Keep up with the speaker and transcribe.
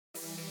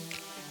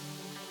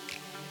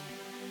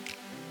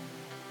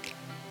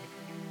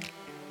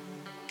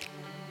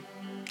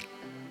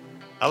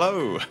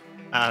Hello,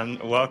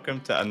 and welcome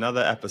to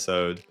another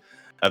episode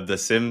of the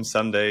Sim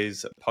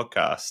Sundays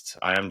podcast.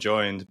 I am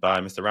joined by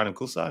Mr. Random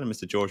Coolside and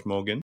Mr. George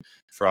Morgan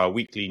for our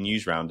weekly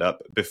news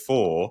roundup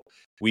before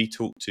we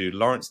talk to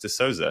Laurence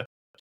Dusoswa,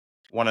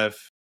 one of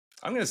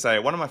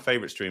my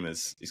favorite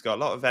streamers. He's got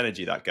a lot of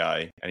energy, that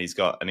guy, and he's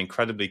got an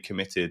incredibly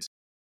committed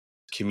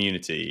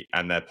community,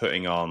 and they're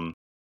putting on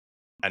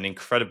an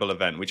incredible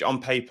event, which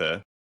on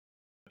paper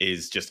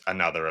is just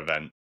another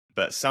event.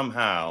 But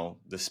somehow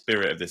the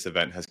spirit of this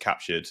event has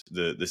captured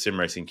the sim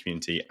racing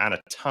community and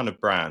a ton of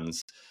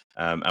brands.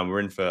 And we're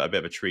in for a bit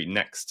of a treat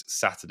next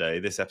Saturday.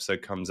 This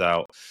episode comes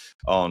out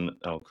on,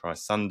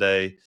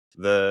 Sunday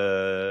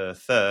the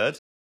 3rd.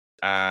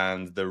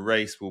 And the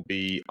race will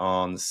be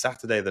on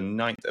Saturday the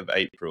 9th of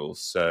April.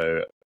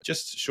 So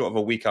just short of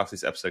a week after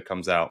this episode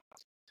comes out,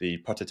 the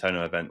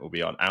Potaytona event will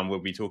be on. And we'll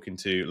be talking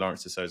to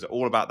Laurence Dusoswa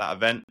all about that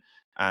event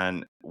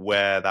and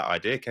where that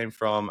idea came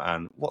from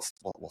and what's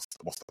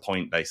the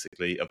point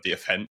basically of the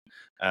event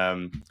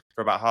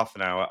for about half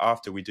an hour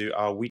after we do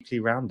our weekly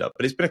roundup.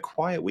 But it's been a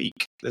quiet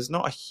week. There's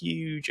not a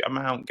huge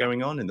amount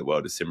going on in the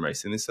world of sim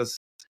racing. This does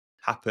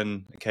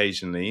happen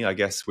occasionally. I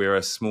guess we're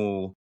a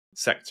small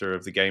sector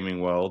of the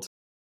gaming world,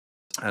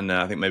 and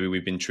I think maybe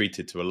we've been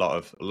treated to a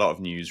lot of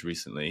news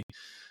recently.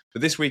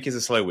 But this week is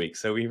a slow week,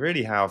 so we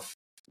really have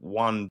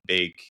one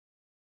big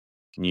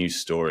news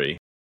story.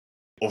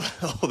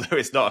 Although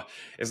there's not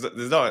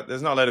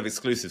a lot of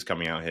exclusives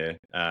coming out here,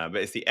 but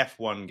it's the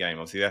F1 game.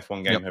 Obviously, the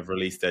F1 game have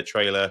released their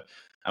trailer,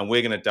 and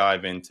we're going to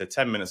dive into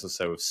 10 minutes or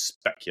so of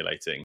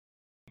speculating.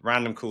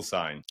 Random cool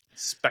sign,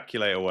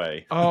 speculate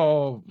away.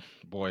 Oh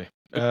boy,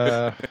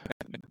 the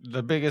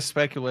biggest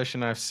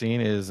speculation I've seen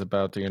is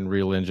about the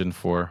Unreal Engine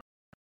 4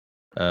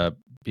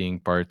 being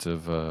part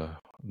of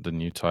the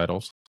new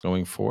titles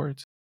going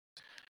forward.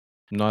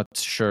 Not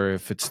sure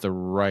if it's the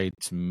right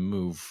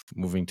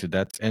moving to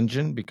that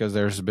engine, because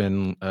there's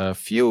been a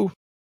few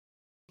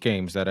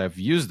games that have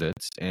used it,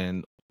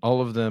 and all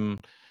of them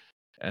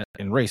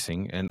in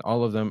racing, and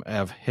all of them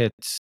have hit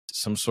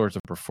some sort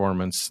of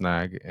performance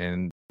snag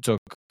and took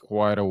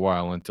quite a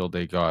while until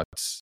they got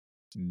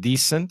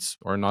decent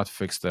or not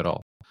fixed at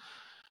all.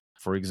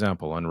 For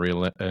example,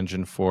 Unreal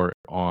Engine 4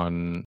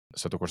 on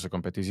Assetto Corsa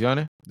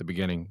Competizione, the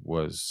beginning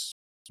was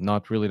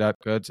not really that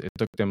good. It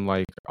took them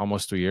like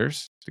almost 2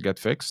 years to get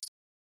fixed.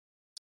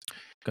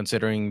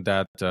 Considering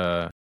that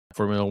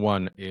Formula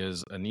 1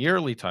 is an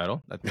yearly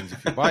title, that means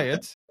if you buy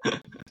it,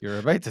 you're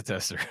a beta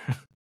tester.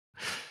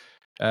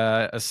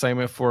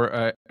 Same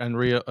for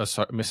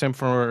same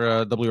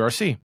for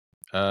WRC.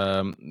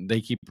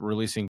 They keep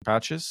releasing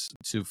patches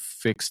to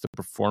fix the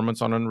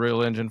performance on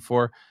Unreal Engine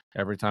 4.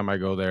 Every time I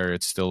go there,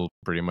 it's still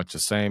pretty much the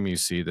same. You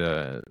see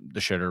the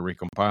shader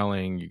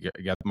recompiling, you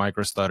get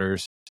micro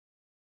stutters,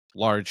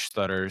 large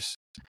stutters,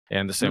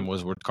 and the same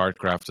was with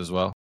Kartcraft as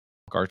well.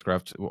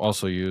 Kartcraft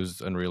also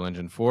used Unreal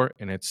Engine 4,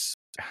 and it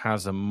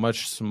has a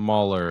much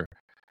smaller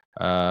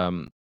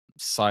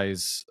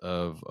size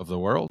of the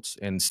world,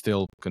 and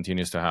still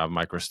continues to have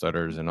micro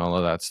stutters and all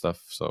of that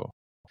stuff. So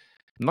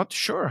I'm not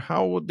sure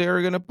how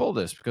they're going to pull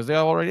this, because they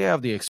already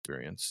have the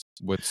experience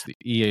with the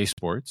EA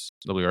Sports,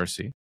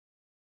 WRC.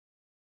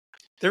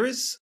 There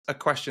is a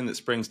question that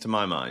springs to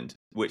my mind,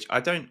 which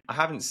I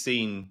haven't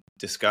seen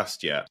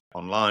discussed yet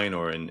online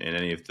or in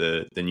any of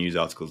the news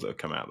articles that have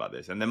come out about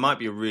this. And there might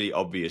be a really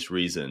obvious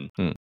reason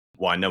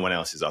why no one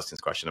else is asking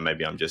this question, and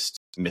maybe I'm just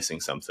missing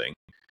something.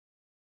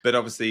 But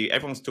obviously,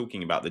 everyone's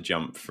talking about the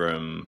jump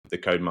from the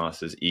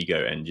Codemasters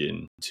Ego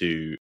engine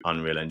to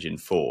Unreal Engine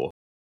 4.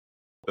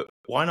 But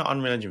why not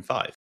Unreal Engine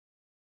 5?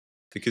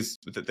 Because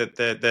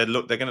they're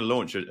going to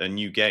launch a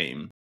new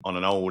game on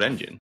an old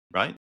engine,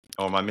 right?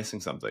 Or am I missing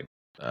something?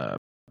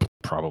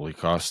 Probably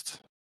cost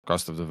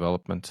of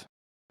development.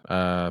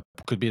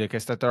 Could be the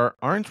case that there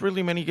aren't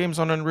really many games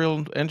on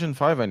Unreal Engine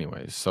 5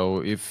 anyways.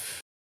 So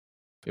if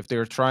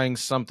they're trying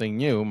something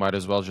new, might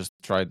as well just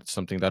try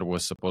something that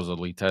was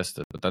supposedly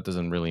tested. But that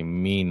doesn't really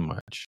mean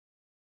much,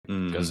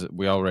 because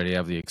we already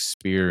have the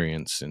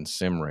experience in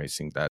sim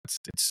racing that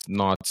it's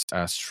not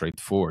as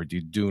straightforward.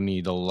 You do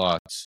need a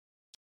lot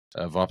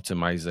of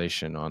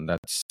optimization on that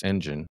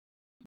engine.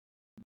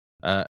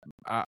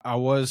 I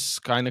was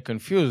kind of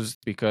confused,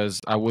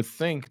 because I would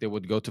think they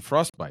would go to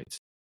Frostbite.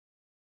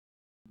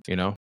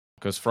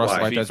 Because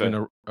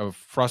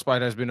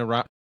Frostbite has been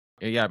around.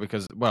 Yeah,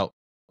 because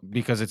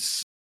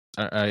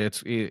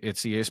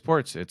it's EA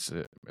Sports, it's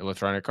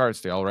Electronic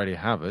Arts. They already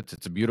have it.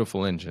 It's a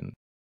beautiful engine,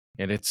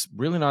 and it's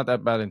really not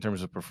that bad in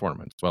terms of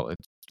performance. Well,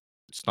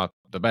 it's not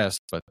the best,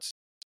 but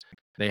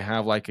they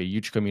have like a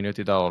huge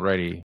community that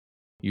already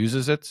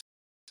uses it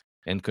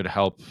and could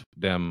help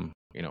them,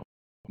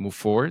 move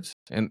forward.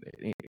 And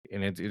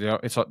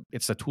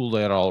it's a tool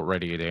that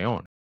already they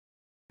own.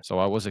 So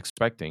I was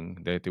expecting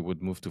that they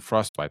would move to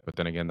Frostbite, but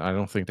then again, I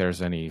don't think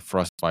there's any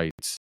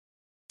Frostbite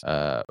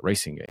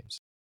racing games.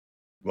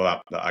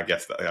 Well, I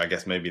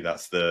guess maybe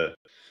that's the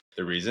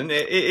reason.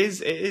 It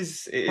is or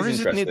is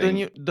interesting.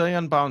 it the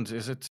Unbound?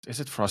 Is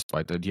it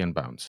Frostbite, the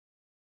Unbound?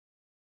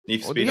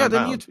 Need for Speed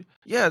Unbound.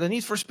 The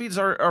Need for Speeds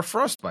are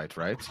Frostbite,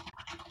 right?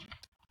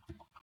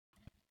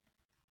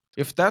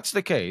 If that's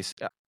the case,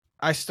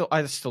 I still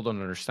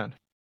don't understand.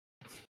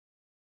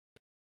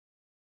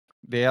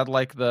 They had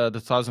like the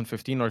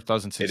 2015 or It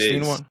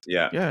 2016 is, one.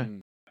 yeah. Yeah.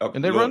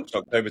 And they run Launched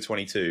October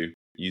 22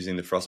 using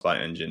the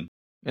Frostbite engine.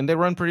 and they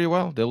run pretty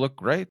well. They look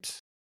great.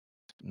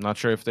 Not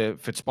sure if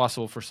it's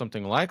possible for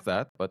something like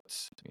that, but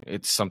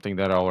it's something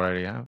that I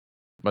already have.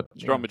 But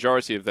Strong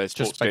majority of their it's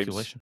just sports games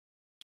speculation.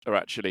 are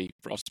actually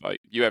Frostbite.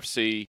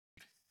 UFC,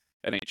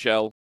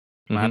 NHL,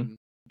 Madden.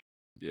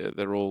 Yeah,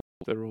 they're all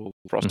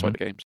Frostbite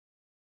games.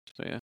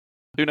 So yeah,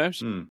 who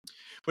knows?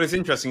 Well, it's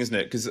interesting, isn't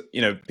it? Because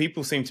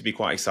people seem to be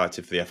quite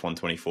excited for the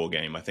F124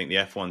 game. I think the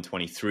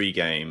F123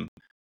 game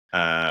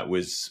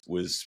was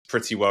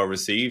pretty well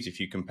received if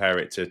you compare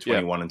it to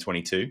 21 and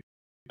 22.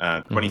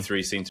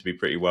 23 seemed to be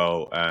pretty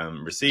well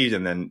received,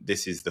 and then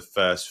this is the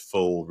first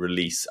full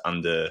release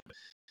under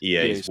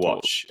EA's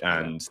watch,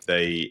 and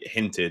they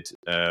hinted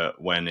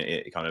when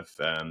it kind of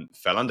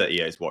fell under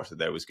EA's watch that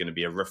there was going to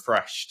be a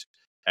refreshed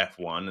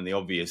F1, and the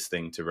obvious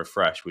thing to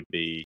refresh would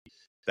be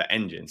the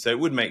engine. So it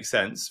would make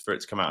sense for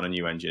it to come out on a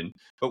new engine.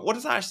 But what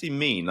does that actually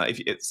mean?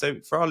 Like, so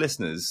for our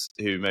listeners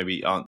who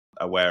maybe aren't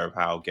aware of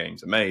how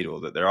games are made,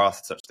 or that there are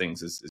such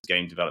things as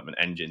game development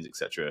engines,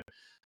 etc.,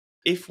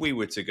 if we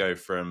were to go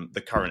from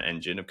the current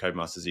engine of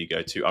Codemasters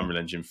Ego to Unreal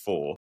Engine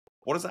 4,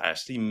 what does that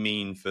actually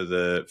mean for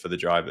the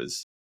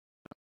drivers?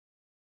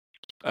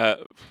 I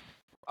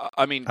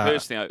mean,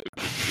 personally,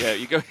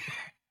 you go.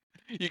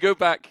 You go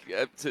back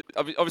to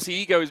obviously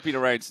Ego has been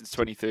around since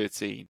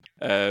 2013.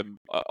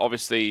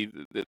 Obviously,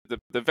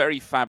 the very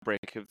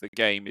fabric of the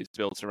game is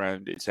built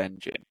around its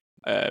engine,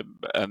 and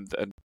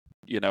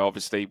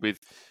obviously with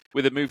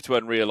a move to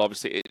Unreal,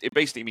 obviously it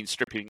basically means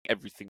stripping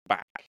everything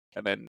back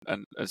and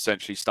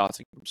essentially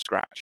starting from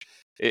scratch.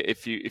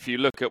 If you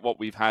look at what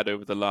we've had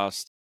over the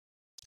last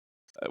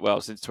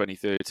since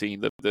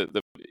 2013,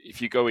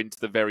 if you go into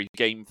the very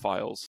game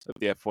files of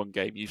the F1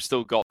 game, you've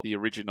still got the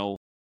original.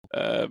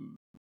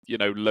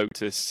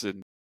 Lotus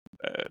and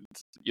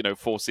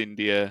Force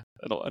India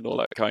and all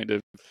that kind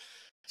of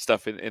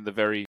stuff in the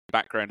very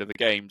background of the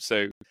game.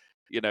 So,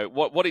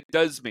 what it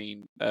does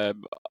mean,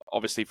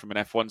 obviously from an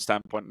F1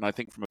 standpoint, and I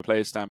think from a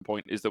player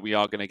standpoint, is that we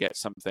are going to get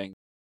something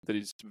that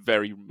is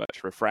very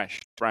much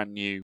refreshed, brand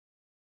new.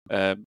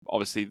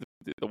 Obviously,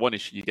 the one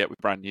issue you get with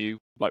brand new,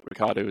 like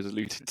Ricardo has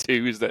alluded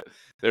to, is that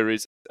there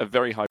is a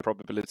very high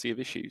probability of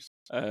issues.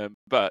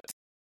 But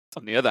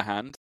on the other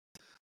hand,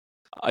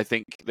 I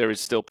think there is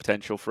still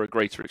potential for a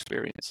greater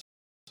experience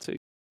too.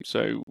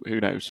 So who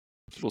knows?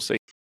 We'll see.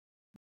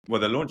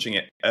 Well, they're launching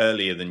it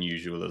earlier than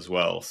usual as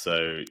well,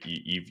 so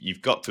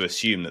you've got to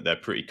assume that they're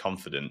pretty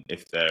confident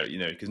if they're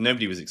because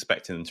nobody was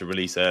expecting them to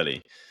release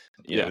early.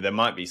 There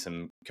might be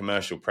some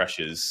commercial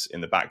pressures in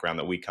the background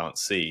that we can't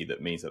see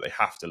that means that they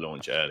have to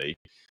launch early.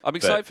 I'm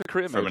excited for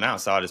career mode. From an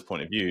outsider's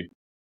point of view.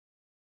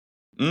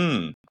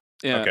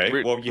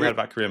 Okay. What have you heard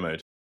about career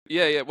mode?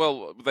 Yeah.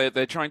 Well,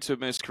 they're trying to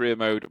immerse career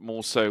mode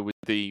more so with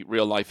the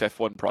real life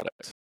F1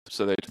 product.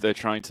 So they're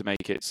trying to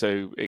make it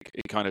so it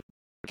kind of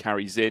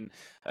carries in.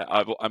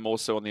 I'm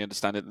also on the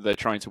understanding that they're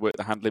trying to work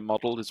the handling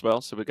model as well.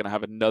 So we're going to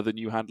have another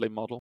new handling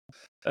model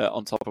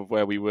on top of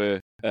where we were,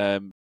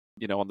 on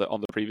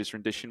the previous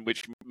rendition,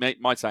 which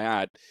might I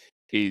add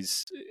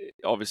is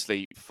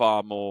obviously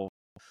far more,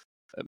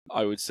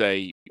 I would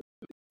say,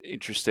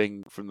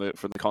 interesting from the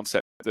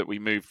concept that we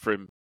moved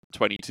from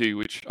 22,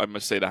 which I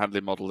must say the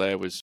handling model there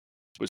was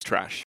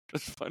trash.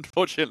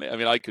 Unfortunately, I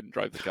mean I couldn't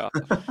drive the car,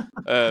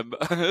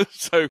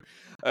 so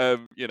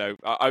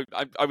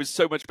I was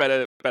so much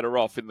better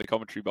off in the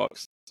commentary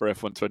box for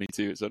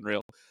F122. It's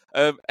unreal.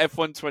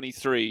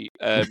 F123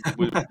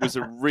 was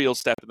a real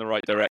step in the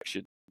right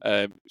direction.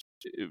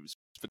 It was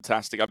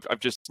fantastic. I've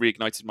just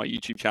reignited my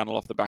YouTube channel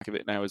off the back of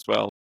it now as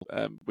well,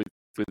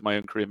 with my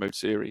own career mode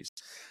series,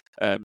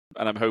 and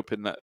I'm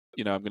hoping that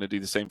I'm going to do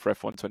the same for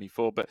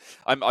F124. But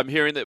I'm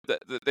hearing that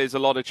there's a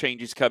lot of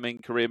changes coming.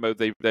 Career mode,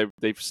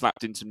 they've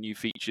slapped in some new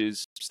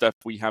features, stuff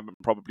we haven't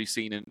probably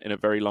seen in a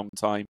very long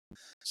time.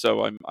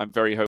 So I'm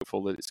very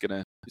hopeful that it's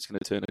gonna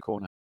turn a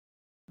corner.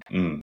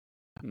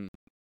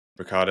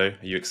 Ricardo, are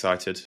you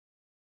excited?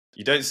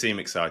 You don't seem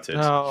excited.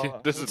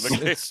 No,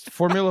 it's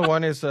Formula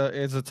One is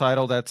a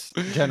title that's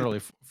generally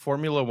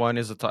Formula One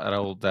is a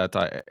title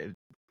that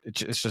it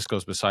just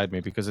goes beside me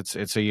because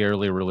it's a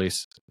yearly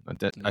release.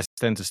 I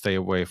tend to stay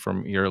away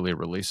from yearly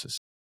releases.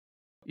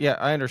 Yeah,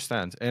 I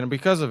understand, and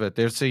because of it,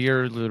 there's a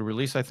yearly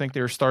release. I think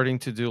they're starting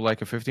to do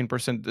like a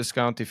 15%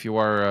 discount if you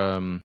are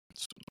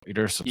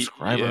either a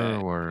subscriber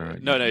or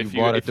you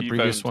bought it the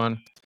previous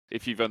one.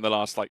 If you've owned the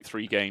last like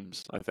 3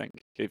 games, I think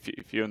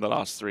if you own the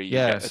last 3,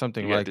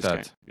 something like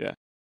that. Yeah.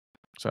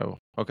 So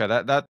okay,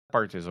 that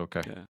part is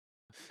okay. Yeah.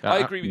 I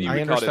agree with you, I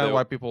Ricardo, understand though.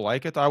 why people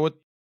like it. I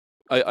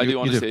do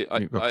honestly.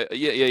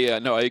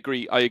 No, I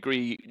agree. I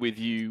agree with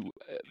you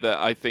that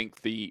I think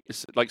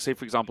say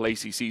for example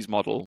ACC's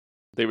model,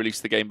 they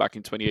released the game back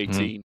in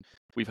 2018.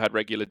 We've had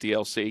regular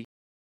DLC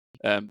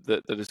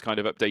that has kind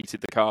of updated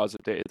the cars,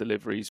 updated the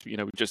liveries. We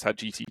just had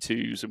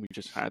GT2s and we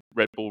just had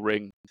Red Bull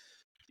Ring.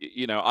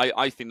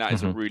 I think that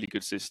is a Mhm. really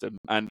good system.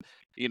 And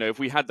if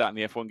we had that in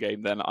the F1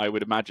 game, then I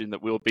would imagine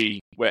that we'll be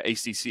where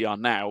ACC are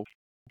now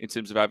in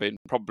terms of having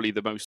probably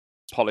the most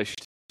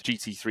polished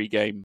GT3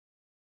 game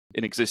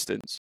in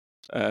existence.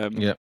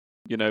 Yeah.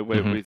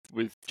 Mhm.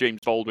 With James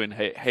Baldwin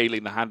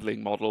hailing the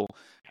handling model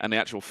and the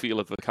actual feel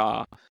of the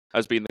car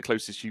as being the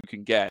closest you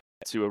can get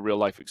to a real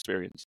life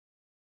experience,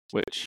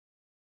 which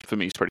for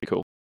me is pretty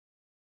cool.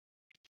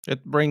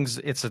 It brings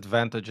its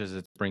advantages.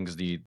 It brings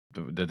the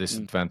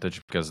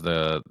disadvantage because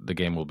the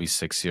game will be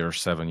 6 years,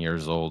 7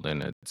 years old,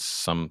 and it's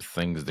some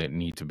things that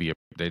need to be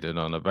updated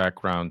on the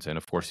background. And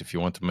of course, if you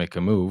want to make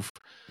a move,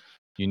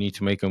 you need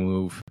to make a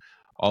move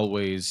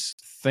always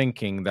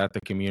thinking that the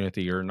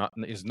community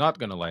is not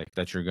going to like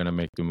that you're going to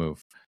make the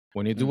move.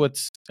 When you do it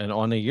and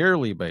on a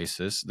yearly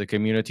basis, the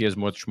community is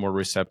much more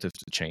receptive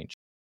to change.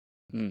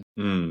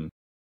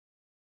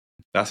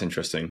 That's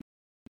interesting.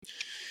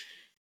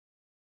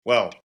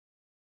 Well,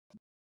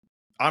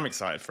 I'm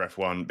excited for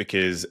F1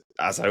 because,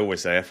 as I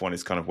always say, F1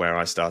 is kind of where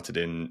I started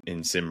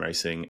in sim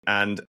racing.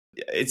 And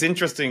it's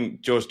interesting,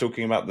 George,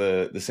 talking about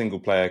the single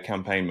player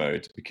campaign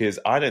mode, because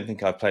I don't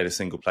think I've played a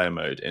single player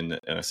mode in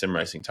a sim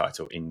racing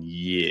title in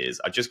years.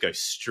 I just go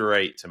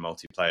straight to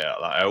multiplayer.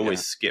 Like, I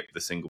always skip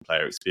the single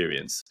player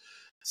experience.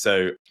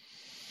 So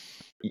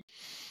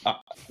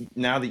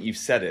now that you've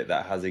said it,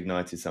 that has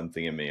ignited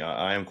something in me.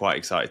 I am quite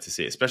excited to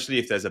see it, especially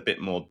if there's a bit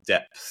more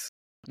depth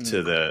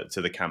to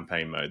the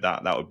campaign mode.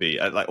 That would be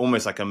like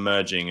almost like a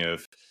merging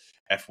of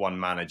F1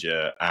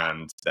 Manager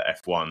and the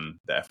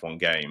F1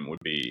 game would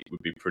be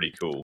pretty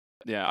cool.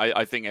 Yeah,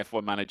 I think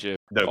F1 Manager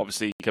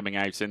obviously coming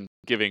out and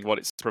giving what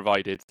it's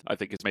provided, I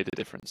think has made a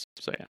difference.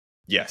 So yeah.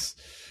 Yes.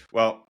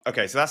 Well,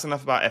 okay, so that's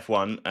enough about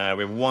F1.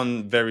 We have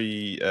one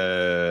very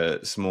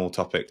small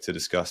topic to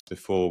discuss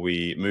before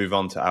we move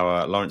on to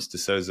our Laurence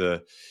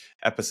Dusoswa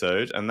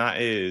episode, and that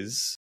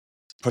is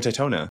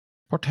Potaytona.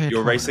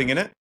 You're racing in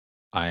it?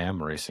 I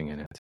am racing in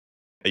it.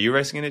 Are you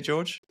racing in it,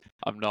 George?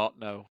 I'm not,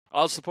 no.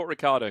 I'll support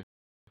Ricardo.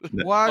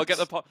 What?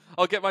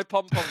 I'll get my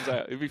pom-poms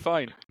out. It'll be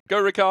fine. Go,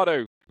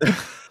 Ricardo!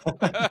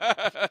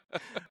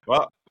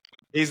 Well,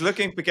 he's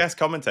looking for guest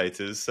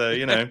commentators, so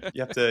you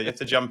have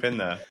to jump in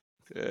there.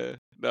 Yeah.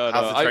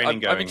 How's the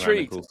training going? I'm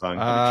intrigued. I'm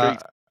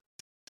intrigued.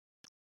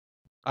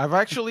 I've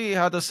actually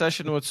had a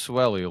session with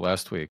Swelly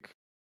last week.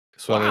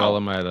 Swelly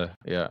Alameda.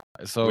 Yeah.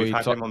 So we've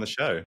had him on the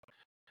show.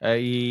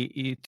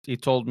 He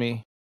told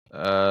me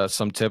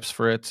some tips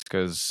for it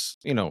because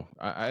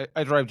I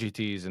drive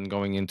GTs, and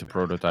going into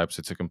prototypes,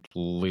 it's a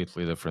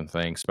completely different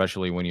thing,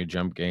 especially when you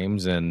jump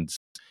games. And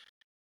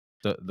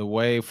the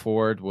way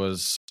forward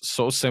was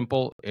so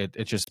simple,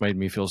 it just made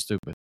me feel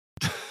stupid.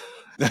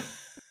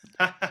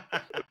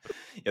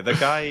 Yeah, the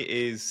guy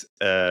is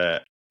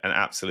an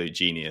absolute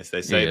genius.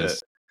 They say that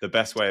the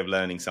best way of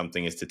learning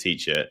something is to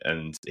teach it,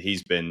 and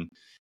he's been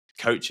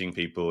coaching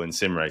people in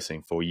sim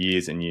racing for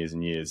years and years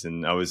and years.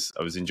 And I was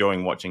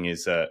enjoying watching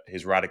his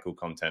radical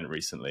content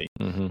recently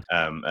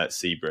at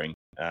Sebring.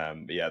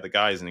 But yeah, the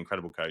guy is an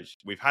incredible coach.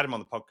 We've had him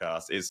on the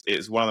podcast.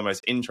 It's one of the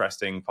most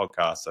interesting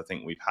podcasts I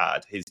think we've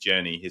had. His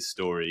journey, his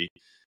story,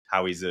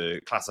 how he's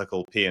a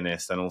classical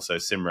pianist and also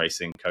sim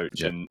racing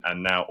coach, and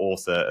now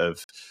author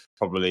of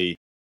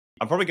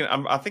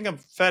I think I'm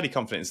fairly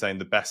confident in saying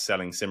the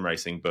best-selling sim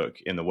racing book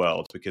in the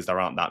world, because there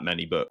aren't that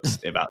many books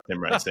about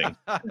sim racing.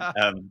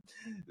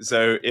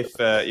 So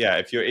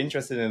if you're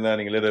interested in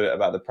learning a little bit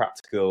about the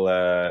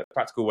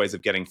practical ways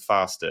of getting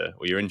faster,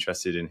 or you're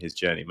interested in his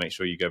journey, make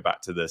sure you go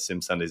back to the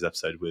Sim Sundays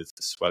episode with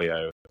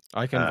Swellio.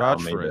 I can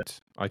vouch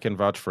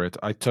for it.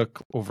 I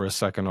took over a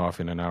second off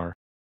in an hour.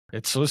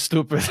 It's so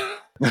stupid.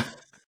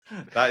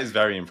 That is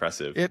very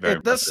impressive.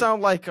 It does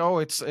sound like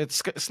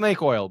it's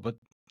snake oil, but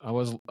I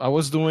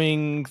was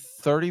doing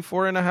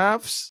 34 and a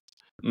halves,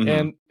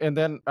 and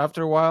then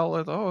after a while,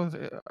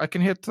 I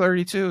can hit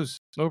 32s,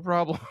 no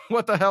problem.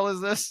 What the hell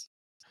is this?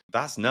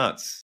 That's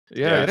nuts.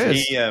 Yeah, it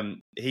is.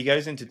 He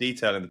goes into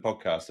detail in the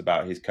podcast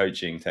about his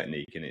coaching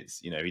technique, and it's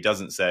he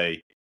doesn't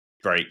say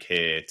brake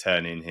here,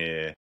 turn in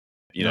here,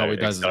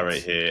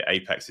 accelerate here,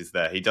 apex is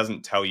there. He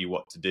doesn't tell you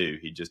what to do.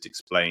 He just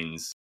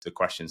explains the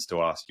questions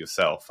to ask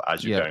yourself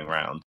as you're going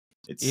around.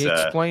 He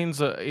explains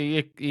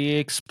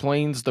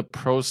the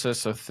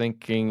process of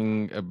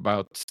thinking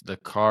about the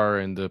car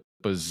and the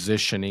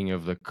positioning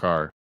of the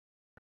car,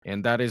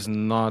 and that is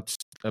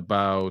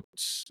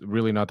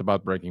really not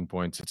about braking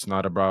points. It's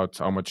not about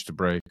how much to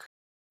brake.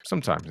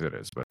 Sometimes it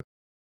is, but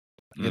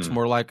it's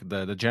more like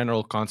the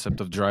general concept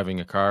of driving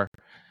a car,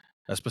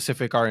 a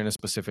specific car in a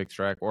specific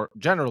track, or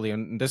generally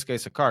in this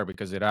case a car,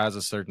 because it has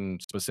a certain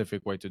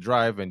specific way to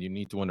drive, and you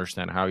need to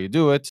understand how you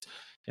do it.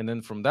 And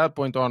then from that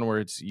point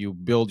onwards, you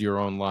build your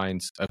own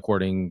lines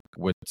according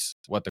with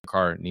what the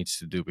car needs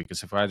to do.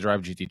 Because if I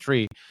drive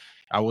GT3,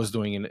 I was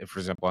doing, for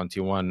example, on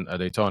T1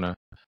 Daytona,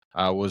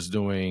 I was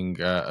doing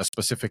a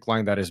specific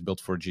line that is built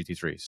for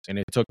GT3s. And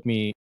it took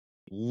me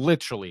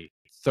literally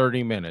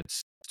 30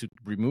 minutes to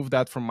remove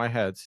that from my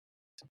head,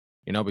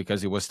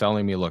 because he was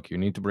telling me, look, you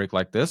need to brake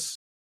like this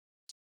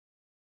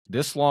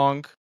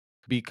long,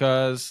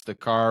 because the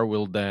car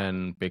will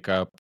then pick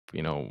up,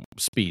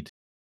 speed.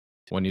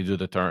 when you do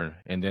the turn,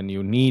 and then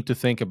you need to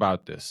think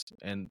about this.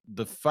 And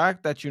the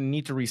fact that you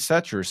need to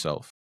reset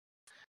yourself,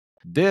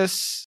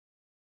 this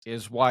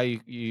is why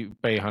you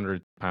pay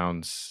 £100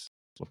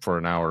 for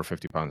an hour,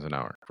 £50 an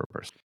hour per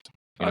person.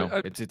 You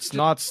know, it's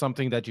not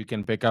something that you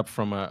can pick up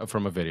from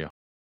a video.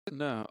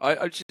 No,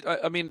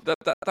 I mean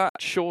that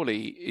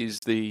surely is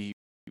the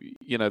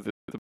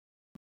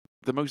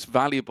most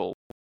valuable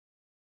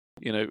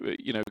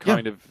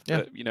kind of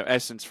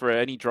essence for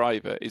any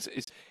driver is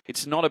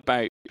it's not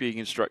about being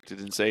instructed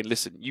and saying,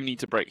 listen, you need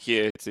to brake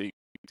here to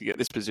get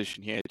this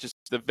position here. Just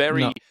the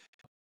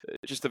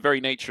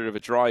very nature of a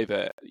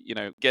driver,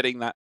 getting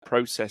that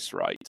process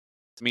right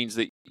means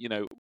that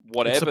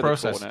whatever the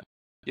corner,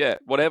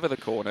 whatever the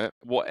corner,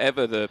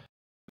 whatever the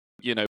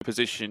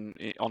position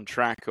on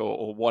track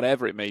or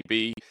whatever it may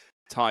be,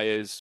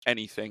 tires,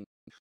 anything,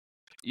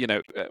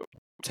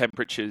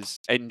 temperatures,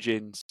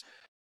 engines,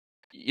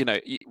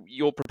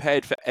 you're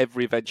prepared for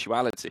every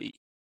eventuality.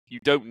 You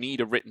don't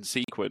need a written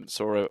sequence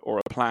or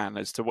a plan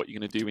as to what you're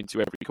going to do into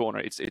every corner.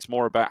 It's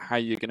more about how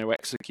you're going to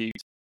execute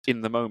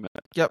in the moment.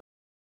 Yep.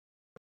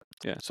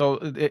 Yeah. So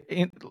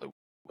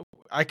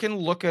I can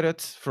look at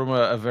it from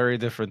a very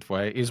different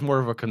way. He's more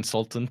of a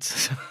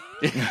consultant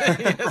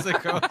as a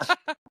coach.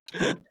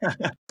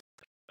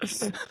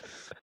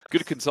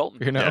 Good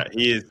consultant. Yeah,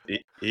 he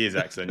is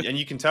excellent. And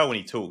you can tell when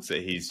he talks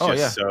that he's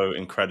just so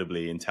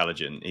incredibly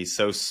intelligent. He's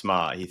so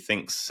smart. He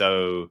thinks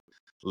so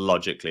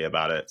logically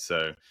about it.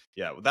 So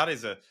yeah, well, that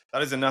is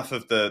enough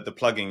of the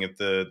plugging of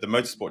the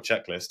Motorsport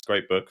Checklist.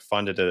 Great book.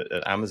 Find it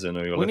at Amazon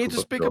or your local bookstore. We need to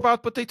speak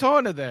about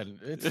Potaytona then.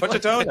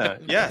 Potaytona,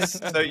 yes.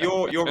 So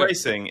you're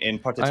racing in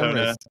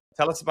Potaytona.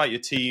 Tell us about your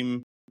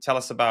team. Tell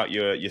us about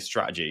your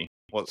strategy.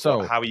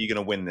 How are you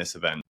going to win this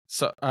event?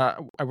 So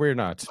we're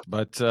not,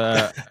 but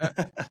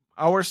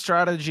our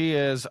strategy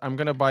is I'm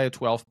going to buy a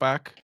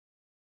 12-pack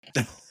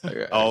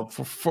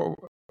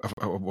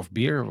of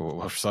beer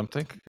or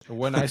something.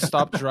 When I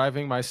stop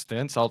driving my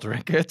stints, I'll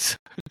drink it.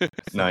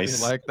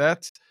 Nice, like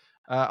that.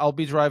 I'll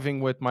be driving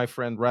with my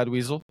friend Brad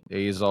Weasel.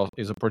 He's a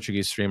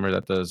Portuguese streamer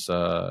that does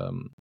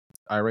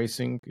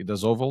iRacing. He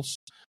does ovals.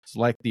 It's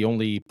like the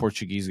only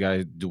Portuguese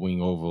guy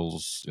doing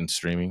ovals in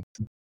streaming.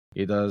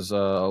 He does a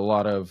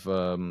lot of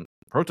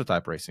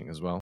prototype racing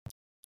as well.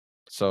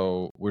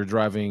 So we're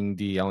driving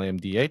the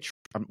LMDH.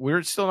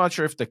 We're still not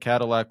sure if the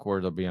Cadillac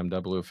or the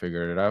BMW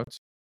figured it out.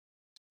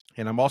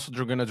 And I'm also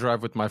going to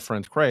drive with my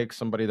friend Craig,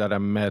 somebody that I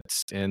met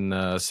in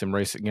Sim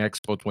Racing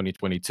Expo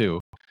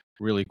 2022.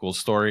 Really cool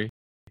story.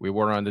 We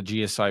were on the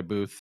GSI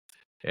booth,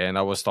 and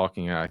I was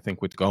talking, I think,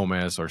 with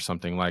Gomez or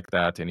something like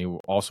that. And he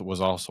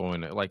was also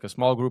in like a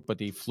small group, but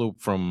he flew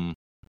from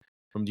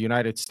the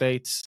United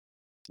States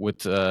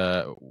with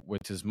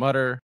his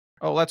mother.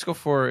 Oh, let's go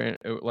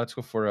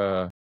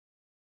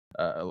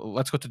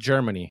to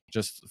Germany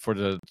just for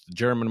the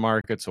German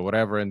markets or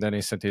whatever. And then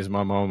he sent his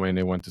mom home and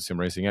they went to Sim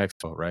Racing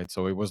Expo, right?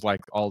 So it was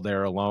like all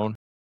there alone.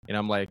 And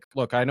I'm like,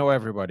 look, I know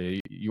everybody.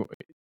 You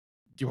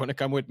want to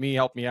come with me,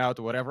 help me out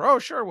or whatever? Oh,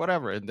 sure,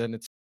 whatever. And then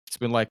it's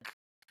been like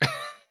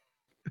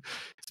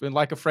it's been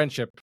like a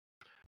friendship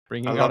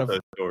bringing out of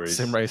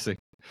Sim Racing.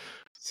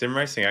 Sim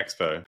Racing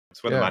Expo.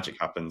 It's where the magic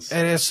happens.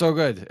 It is so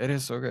good. It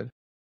is so good.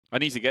 I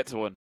need to get to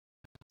one.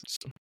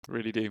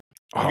 Really do.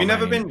 Have you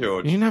never been,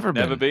 George? You never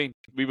been.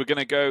 We were going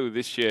to go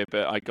this year,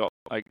 but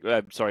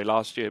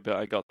last year, but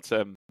I got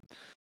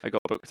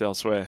booked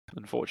elsewhere,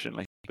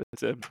 unfortunately.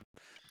 But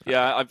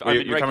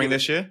you're coming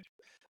this year?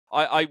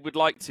 I would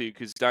like to,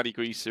 because Danny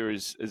Greaser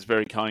has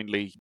very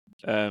kindly,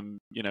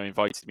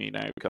 invited me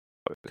now a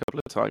couple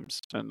of times,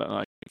 and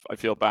I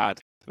feel bad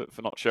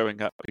for not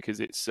showing up because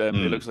it's it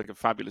looks like a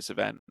fabulous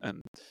event,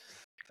 and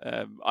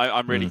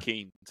I'm really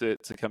keen to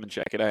come and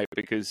check it out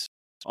because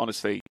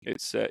honestly,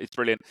 it's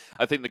brilliant.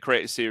 I think the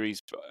Creator Series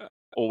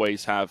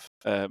always have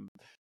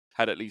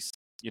had at least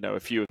a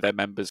few of their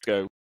members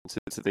go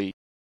to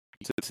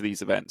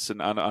these events,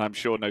 and I'm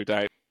sure, no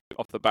doubt,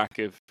 off the back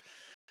of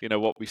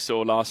what we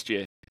saw last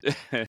year.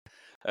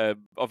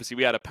 Obviously,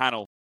 we had a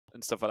panel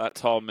and stuff like that.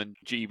 Tom and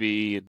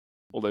GB and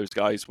all those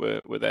guys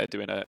were there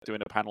doing a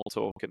panel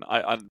talk, and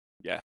I'm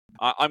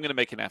going to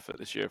make an effort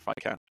this year if I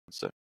can.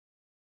 So,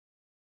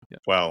 yeah.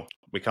 Well,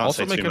 we can't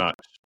also say too much,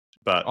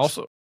 but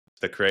also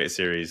the Creator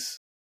Series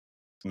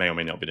may or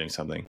may not be doing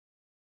something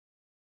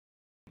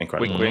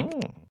incredible. Wink,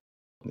 wink.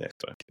 Yeah,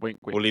 so Wink,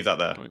 wink. We'll leave that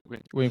there.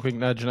 Wink, wink,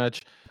 nudge,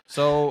 nudge.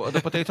 So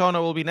the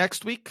Potaytona will be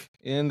next week,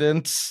 and then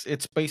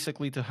it's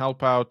basically to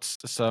help out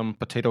some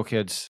potato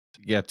kids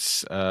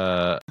get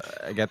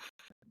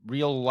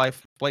real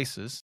life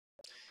places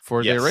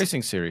for their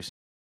racing series.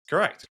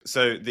 Correct.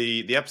 So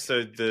the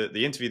episode,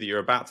 the interview that you're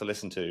about to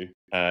listen to,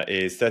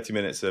 is 30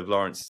 minutes of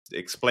Laurence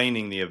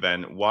explaining the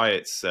event, why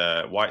it's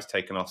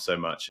taken off so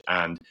much,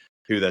 and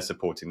who they're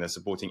supporting. They're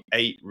supporting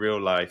 8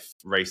 real life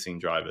racing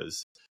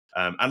drivers.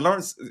 And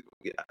Laurence,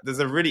 there's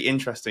a really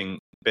interesting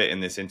bit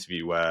in this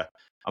interview where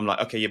I'm like,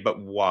 okay, yeah, but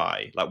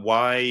why? Like,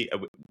 why?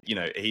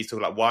 He's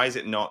talking like, why is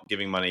it not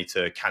giving money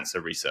to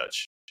cancer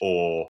research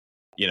or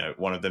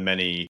one of the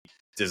many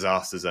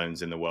disaster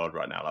zones in the world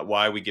right now? Like,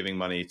 why are we giving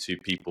money to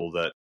people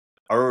that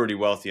are already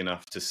wealthy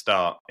enough to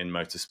start in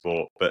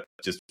motorsport, but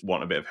just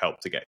want a bit of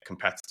help to get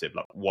competitive.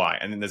 Like, why?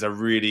 And then there's a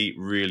really,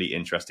 really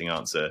interesting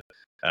answer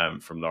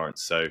from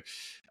Laurence. So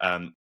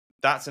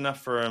that's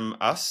enough from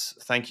us.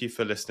 Thank you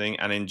for listening,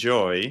 and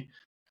enjoy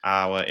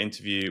our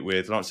interview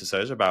with Laurence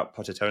Dusoswa about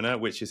Potaytona,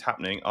 which is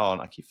happening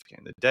on, I keep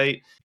forgetting the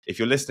date. If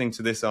you're listening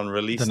to this on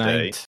release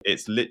day,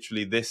 it's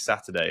literally this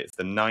Saturday. It's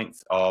the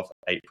 9th of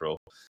April.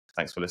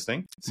 Thanks for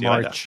listening. See you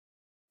later.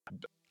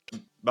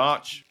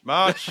 March.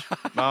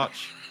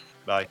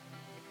 Bye.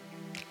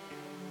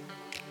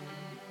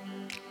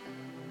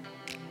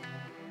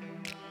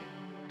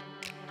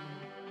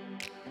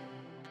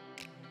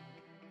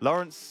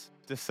 Laurence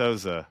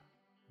Dusoswa,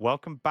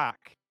 welcome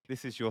back.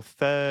 This is your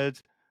third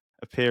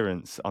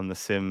appearance on the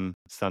Sim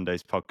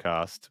Sundays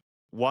podcast.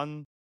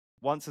 Once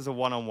as a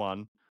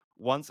one-on-one,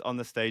 once on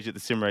the stage at the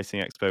Sim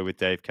Racing Expo with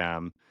Dave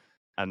Cam,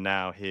 and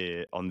now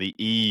here on the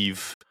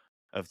eve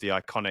of the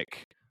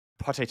iconic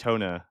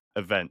Potaytona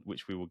event,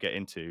 which we will get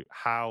into.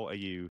 How are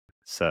you,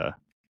 sir?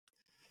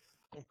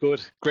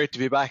 Good, great to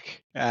be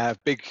back.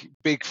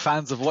 Big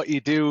fans of what you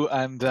do,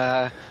 and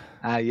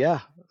yeah,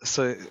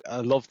 so I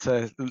love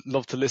to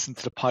listen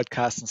to the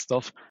podcast and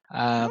stuff.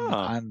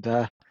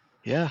 And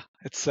yeah,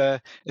 it's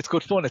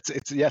good fun.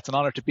 It's an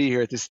honor to be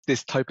here.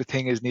 This type of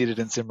thing is needed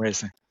in sim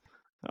racing.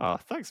 Oh,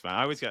 thanks, man.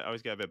 I always get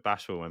a bit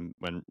bashful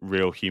when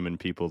real human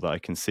people that I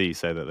can see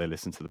say that they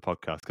listen to the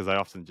podcast, because I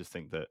often just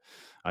think that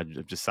I've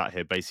just sat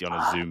here basically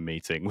on a Zoom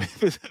meeting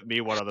with me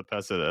and one other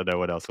person, and no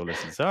one else will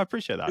listen. So I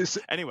appreciate that.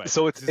 Anyway,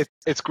 so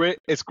it's great.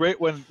 It's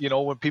great when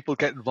when people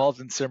get involved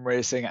in sim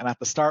racing, and at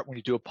the start when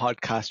you do a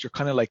podcast, you're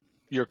kind of like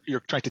you're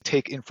trying to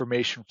take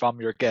information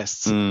from your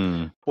guests,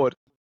 but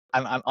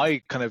and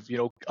I kind of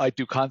I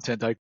do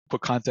content. I put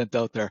content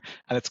out there,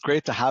 and it's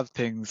great to have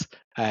things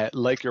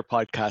like your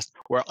podcast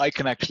where I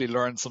can actually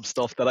learn some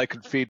stuff that I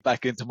can feed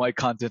back into my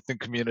content and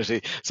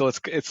community. So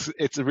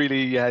it's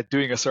really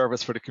doing a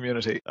service for the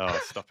community. Oh,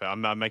 stop it!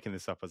 I'm making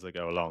this up as I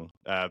go along.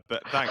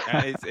 But thanks.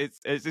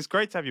 It's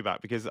great to have you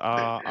back, because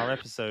our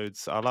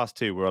episodes, our last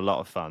two, were a lot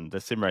of fun.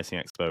 The Sim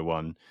Racing Expo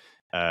one,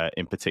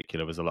 in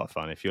particular, was a lot of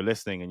fun. If you're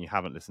listening and you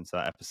haven't listened to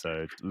that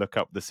episode, look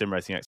up the Sim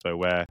Racing Expo,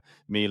 where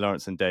me,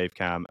 Laurence, and Dave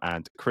Cam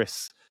and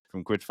Chris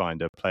from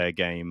Gridfinder play a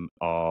game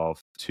of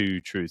 2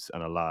 truths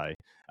and a lie,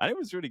 and it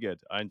was really good.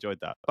 I enjoyed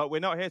that. But we're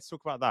not here to talk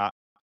about that.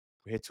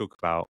 We're here to talk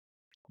about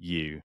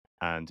you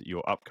and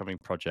your upcoming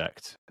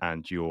project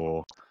and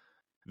your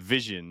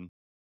vision,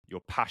 your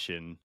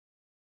passion,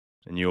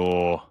 and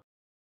your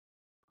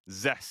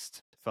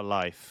zest for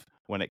life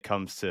when it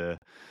comes to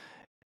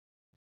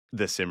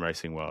the sim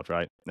racing world.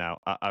 Right now,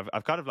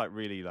 I've kind of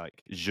really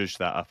zhuzhed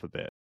that up a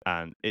bit,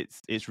 and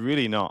it's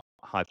really not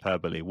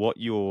hyperbole. What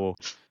you're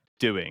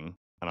doing,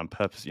 and I'm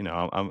purpose,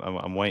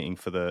 I'm waiting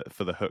for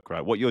the hook.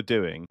 Right, what you're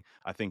doing,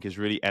 I think, is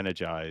really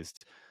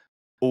energized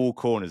all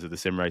corners of the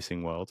sim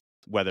racing world,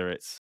 whether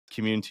it's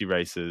community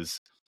racers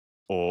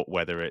or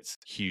whether it's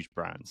huge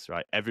brands.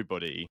 Right,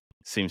 everybody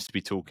seems to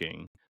be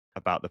talking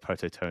about the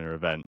Potaytona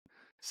event.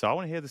 So I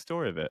want to hear the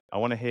story of it. I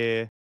want to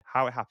hear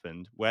how it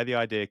happened, where the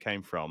idea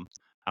came from,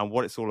 and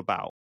what it's all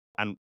about,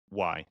 and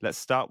why. Let's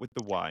start with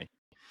the why.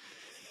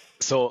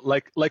 So,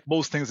 like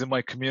most things in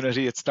my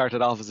community, it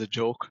started off as a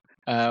joke.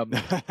 I'm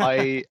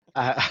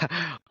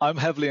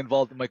heavily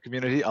involved in my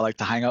community. I like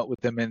to hang out with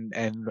them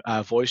in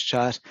voice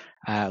chat.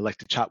 I like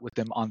to chat with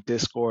them on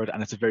Discord,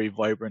 and it's a very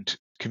vibrant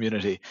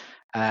community.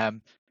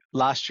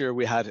 Last year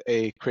we had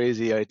a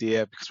crazy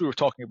idea, because we were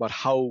talking about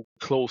how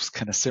close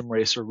can a sim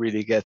racer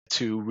really get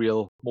to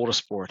real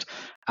motorsport,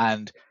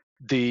 and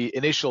the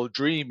initial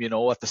dream,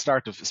 at the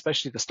start of,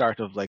 especially the start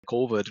of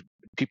COVID,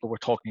 people were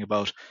talking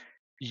about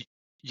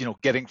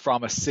getting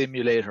from a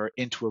simulator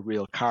into a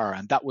real car,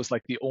 and that was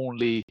the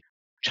only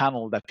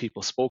channel that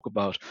people spoke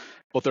about.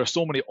 But there are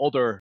so many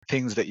other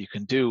things that you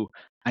can do,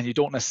 and you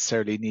don't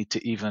necessarily need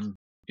to even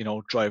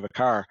drive a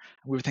car.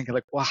 And we were thinking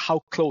well,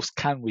 how close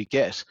can we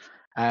get?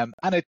 And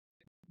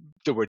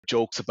there were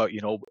jokes about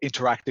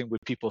interacting with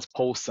people's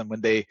posts, and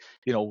when they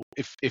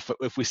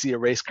if we see a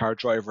race car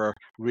driver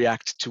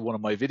react to one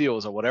of my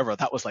videos or whatever,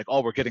 that was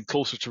oh, we're getting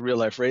closer to real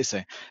life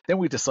racing. Then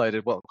we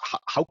decided, well,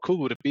 how cool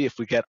would it be if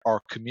we get our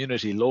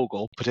community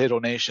logo, Potato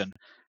Nation,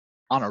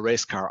 on a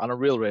race car, on a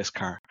real race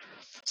car?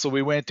 So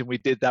we went and we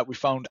did that. We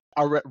found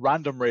a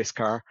random race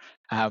car,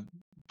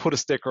 put a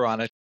sticker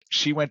on it.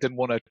 She went and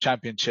won a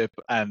championship,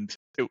 and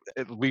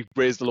we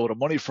raised a load of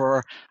money for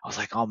her. I was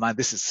like, oh man,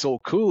 this is so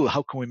cool.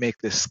 How can we make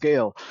this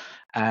scale?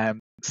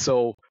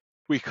 So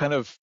we kind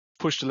of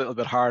pushed a little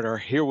bit harder.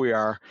 Here we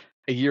are,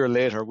 a year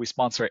later. We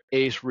sponsor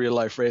 8 real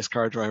life race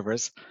car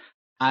drivers,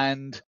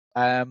 and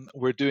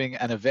we're doing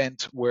an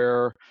event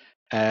where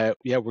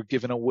we're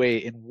giving away,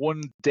 in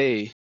one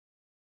day,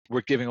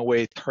 we're giving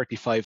away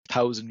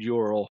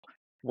 €35,000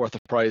 worth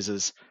of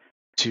prizes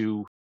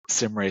to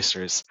sim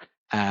racers.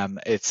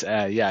 It's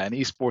an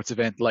esports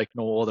event like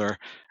no other.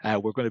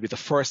 We're going to be the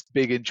first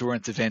big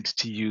endurance event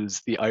to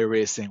use the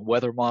iRacing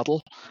weather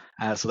model.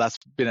 So that's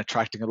been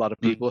attracting a lot of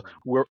people.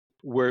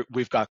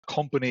 We've got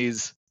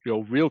companies,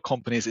 real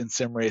companies in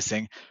sim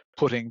racing,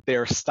 putting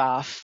their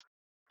staff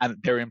and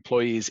their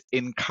employees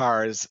in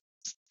cars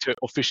to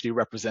officially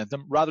represent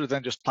them, rather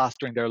than just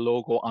plastering their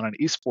logo on an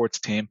esports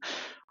team.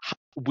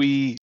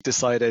 We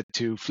decided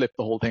to flip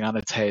the whole thing on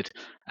its head,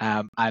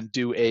 and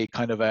do a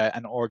kind of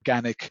an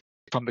organic,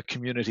 from the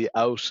community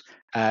out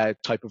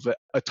type of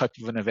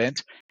an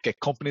event. Get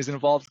companies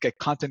involved, get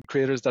content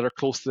creators that are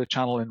close to the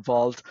channel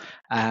involved,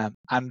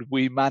 and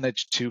we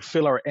managed to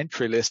fill our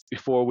entry list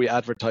before we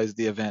advertised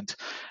the event.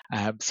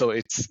 So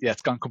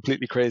it's gone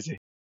completely crazy.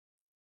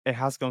 It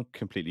has gone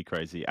completely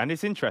crazy, and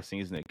it's interesting,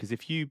 isn't it? Because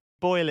if you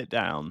boil it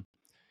down,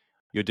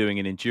 you're doing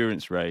an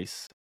endurance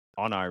race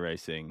on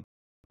iRacing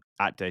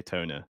at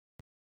Daytona,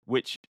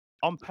 which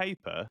on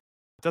paper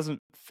doesn't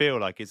feel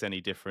like it's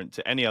any different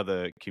to any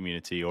other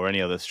community or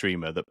any other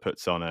streamer that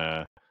puts on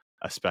a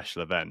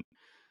special event.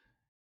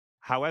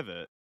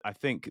 However, I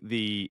think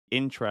the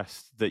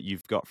interest that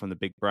you've got from the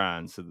big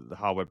brands, so that the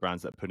hardware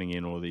brands that are putting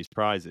in all these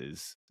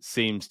prizes,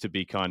 seems to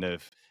be kind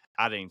of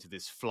adding to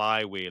this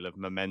flywheel of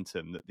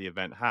momentum that the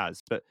event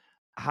has. But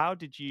how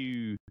did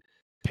you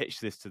pitch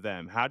this to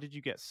them? How did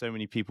you get so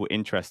many people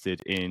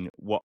interested in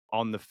what,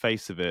 on the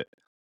face of it,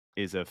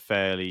 is a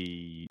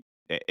fairly...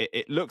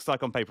 It looks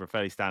like on paper a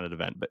fairly standard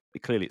event, but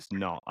clearly it's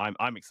not.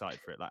 I'm excited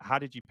for it. Like, how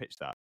did you pitch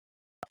that?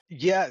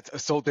 Yeah,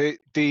 so the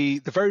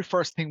very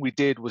first thing we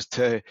did was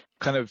to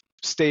kind of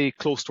stay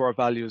close to our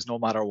values no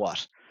matter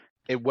what.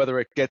 Whether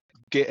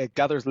it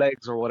gathers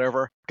legs or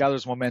whatever,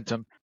 gathers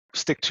momentum,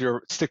 stick to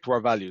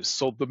our values.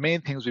 So the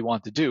main things we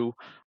want to do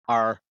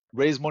are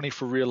raise money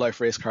for real life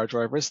race car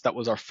drivers. That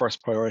was our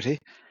first priority.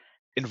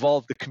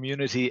 Involve the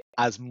community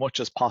as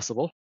much as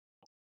possible,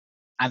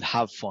 and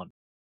have fun.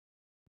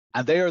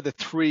 And they are the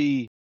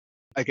three,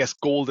 I guess,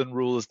 golden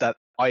rules that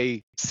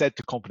I said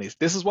to companies.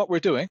 This is what we're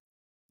doing.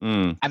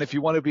 And if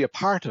you want to be a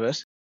part of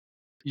it,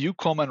 you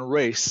come and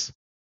race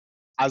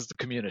as the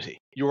community.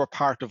 You're a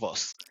part of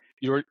us.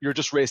 You're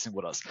just racing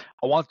with us.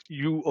 I want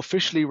you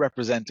officially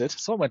represented.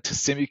 So I went to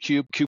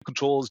SimiCube, Cube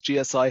Controls,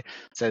 GSI,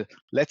 said,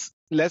 let's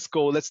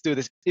go, let's do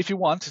this. If you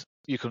want,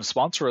 you can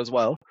sponsor as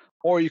well,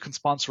 or you can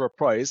sponsor a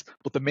prize.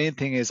 But the main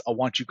thing is, I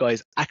want you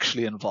guys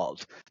actually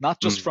involved,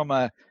 not just from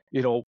a,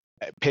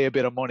 pay a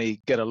bit of money,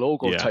 get a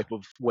logo type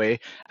of way,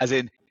 as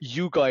in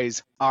you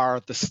guys are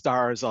the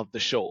stars of the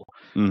show.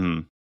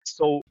 Mm-hmm.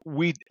 So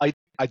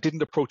I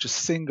didn't approach a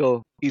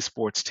single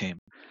esports team.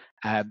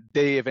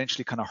 They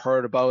eventually kind of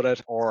heard about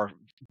it, or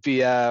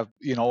via,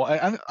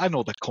 I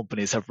know that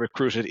companies have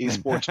recruited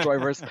esports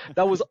drivers.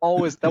 That was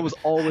always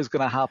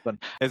going to happen.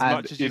 As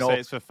much as you say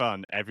it's for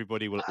fun,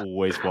 everybody will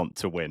always want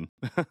to win.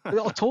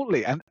 Oh,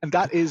 totally, and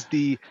that is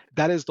the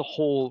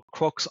whole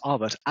crux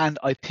of it. And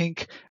I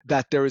think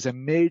that there is a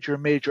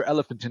major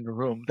elephant in the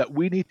room that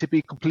we need to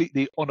be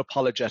completely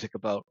unapologetic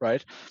about.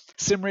 Right?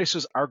 Sim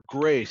racers are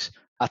great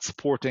at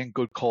supporting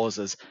good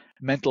causes,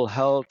 mental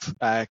health,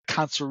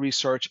 cancer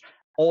research,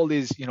 all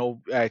these,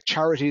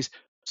 charities,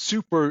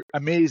 super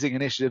amazing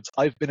initiatives.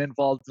 I've been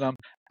involved in them,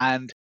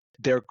 and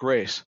they're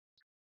great.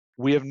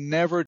 We have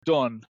never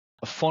done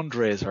a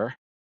fundraiser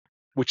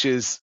which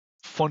is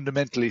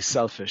fundamentally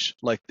selfish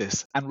like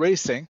this. And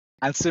racing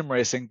and sim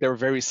racing, they're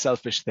very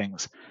selfish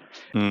things.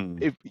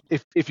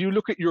 If you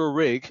look at your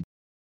rig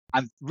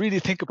and really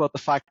think about the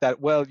fact that,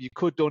 well, you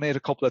could donate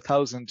a couple of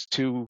thousand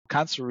to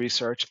cancer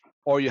research,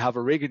 or you have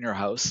a rig in your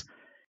house,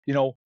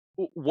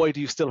 why do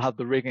you still have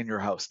the rig in your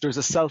house? There's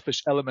a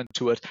selfish element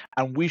to it,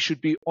 and we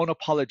should be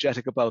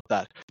unapologetic about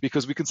that,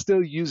 because we can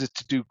still use it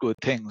to do good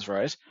things,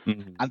 right?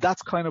 Mm-hmm. And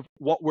that's kind of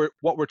what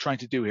we're trying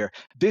to do here.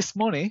 This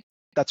money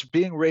that's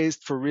being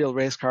raised for real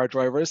race car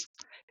drivers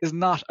is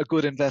not a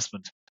good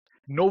investment.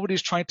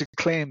 Nobody's trying to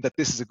claim that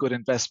this is a good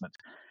investment.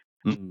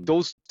 Mm-hmm.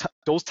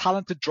 Those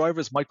talented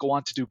drivers might go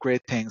on to do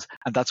great things,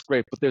 and that's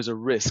great, but there's a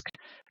risk.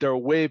 There are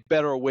way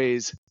better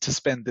ways to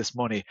spend this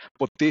money,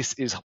 but this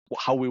is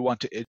how we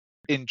want to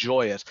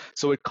enjoy it.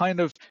 So it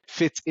kind of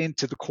fits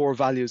into the core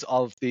values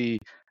of the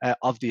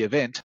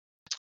event.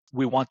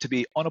 We want to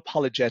be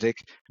unapologetic.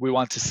 We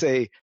want to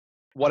say,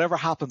 whatever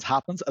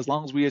happens, as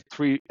long as we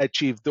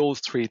achieve those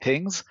three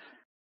things,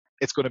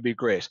 it's going to be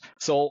great.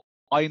 So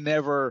I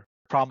never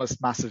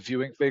promised massive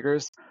viewing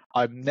figures.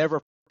 I've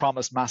never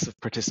promised massive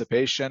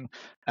participation.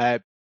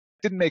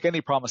 Didn't make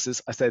any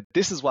promises. I said,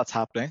 this is what's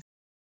happening.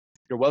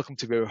 You're welcome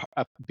to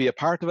be a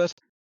part of it.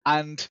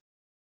 And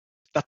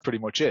that's pretty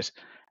much it.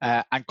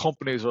 And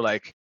companies were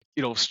like,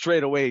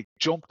 straight away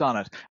jumped on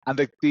it.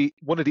 And the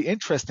one of the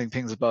interesting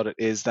things about it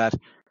is that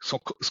some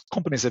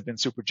companies have been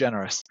super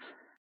generous.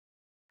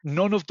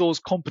 None of those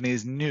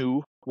companies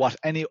knew what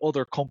any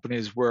other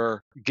companies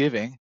were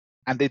giving,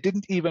 and they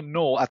didn't even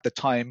know at the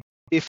time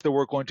if there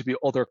were going to be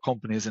other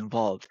companies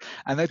involved.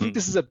 And I think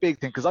this is a big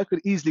thing, because I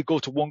could easily go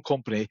to one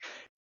company,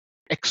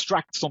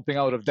 extract something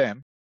out of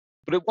them,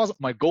 but it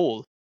wasn't my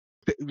goal.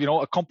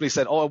 A company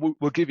said, oh,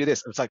 we'll give you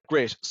this. It's like,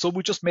 great. So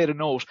we just made a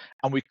note,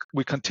 and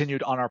we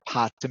continued on our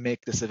path to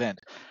make this event.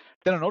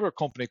 Then another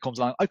company comes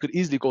along. I could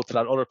easily go to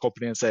that other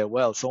company and say,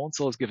 well,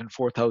 so-and-so is giving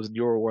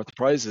 €4,000 worth of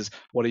prizes.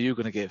 What are you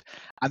going to give?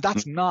 And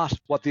that's not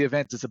what the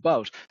event is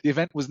about. The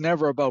event was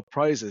never about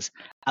prizes.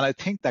 And I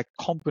think that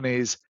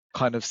companies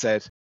kind of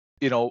said,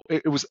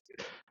 it was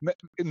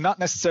not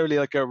necessarily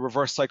like a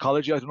reverse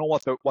psychology. I don't know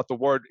what the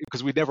word,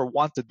 because we never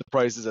wanted the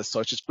prizes as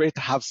such. It's great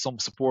to have some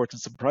support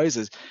and some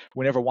prizes.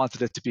 We never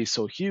wanted it to be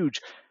so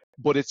huge,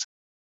 but it's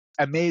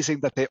amazing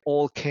that they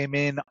all came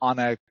in on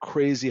a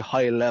crazy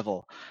high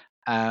level.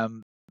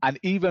 And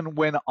even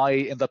when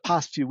in the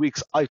past few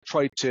weeks, I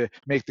tried to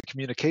make the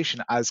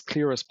communication as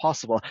clear as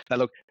possible. That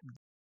look,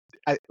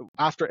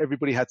 after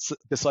everybody had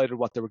decided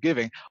what they were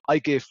giving, I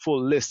gave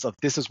full lists of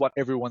this is what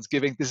everyone's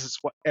giving, this is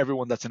what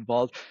everyone that's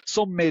involved.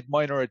 Some made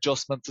minor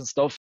adjustments and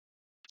stuff,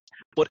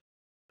 but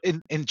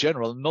in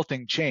general,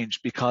 nothing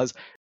changed, because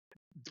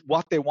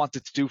what they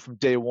wanted to do from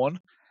day one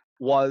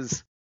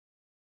was,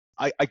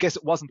 I guess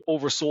it wasn't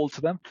oversold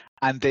to them,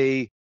 and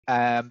they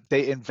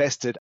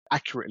invested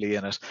accurately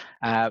in it.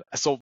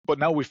 But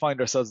now we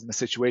find ourselves in a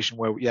situation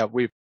where,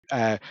 we've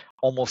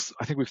almost,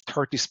 I think we've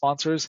 30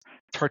 sponsors,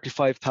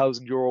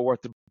 35,000 euro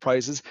worth of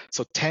prizes.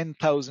 So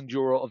 10,000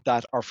 euro of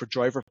that are for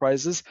driver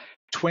prizes.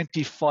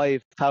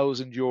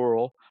 25,000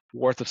 euro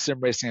worth of sim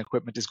racing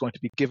equipment is going to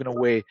be given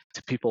away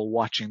to people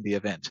watching the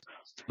event.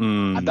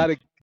 And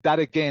that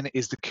again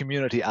is the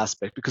community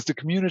aspect, because the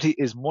community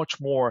is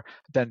much more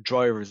than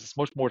drivers. It's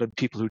much more than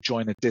people who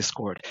join a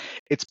Discord.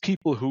 It's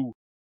people who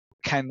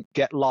can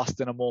get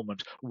lost in a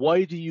moment.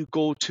 Why do you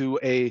go to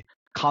a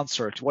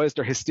concert? Why is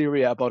there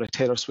hysteria about a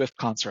Taylor Swift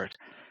concert?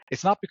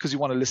 It's not because you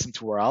want to listen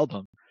to her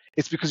album.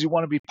 It's because you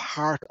want to be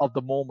part of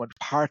the moment,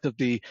 part of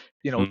the,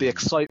 the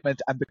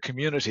excitement and the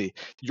community.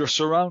 You're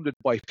surrounded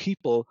by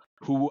people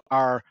who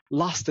are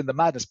lost in the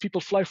madness.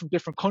 People fly from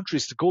different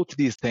countries to go to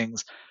these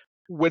things,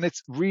 when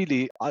it's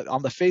really,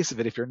 on the face of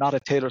it, if you're not a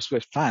Taylor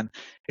Swift fan,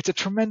 it's a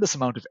tremendous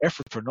amount of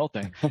effort for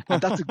nothing.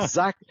 And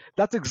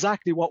that's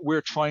exactly what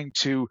we're trying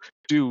to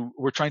do.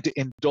 We're trying to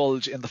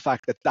indulge in the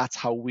fact that that's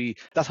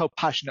how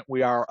passionate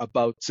we are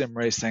about sim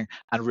racing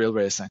and real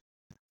racing.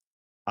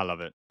 I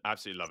love it.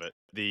 Absolutely love it.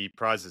 The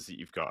prizes that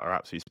you've got are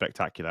absolutely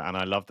spectacular. And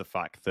I love the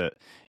fact that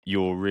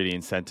you're really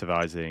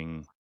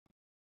incentivizing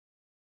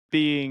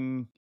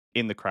being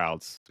in the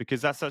crowds,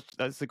 because that's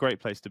a great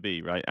place to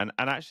be, right? And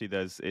actually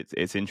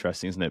it's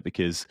interesting, isn't it?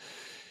 Because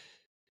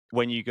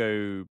when you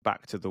go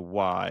back to the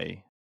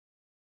why,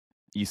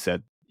 you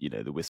said,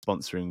 that we're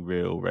sponsoring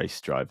real race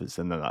drivers,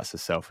 and then that's a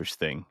selfish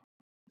thing.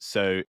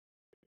 So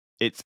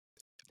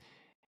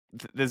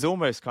there's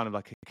almost kind of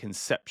like a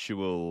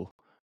conceptual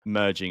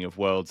merging of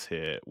worlds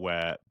here,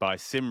 where by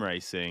sim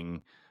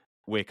racing,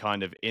 we're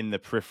kind of in the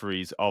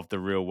peripheries of the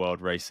real world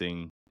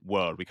racing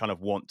world. We kind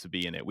of want to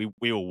be in it.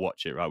 We all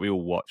watch it, right? We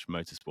all watch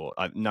motorsport.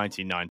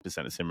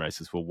 99% of sim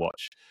racers will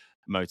watch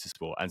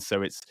motorsport, and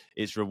so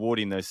it's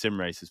rewarding those sim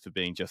racers for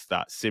being just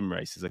that, sim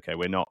racers. Okay,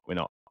 we're not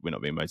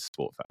being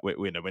motorsport.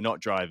 We're not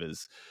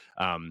drivers.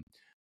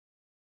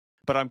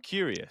 But I'm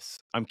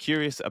curious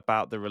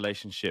about the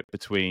relationship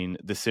between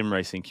the sim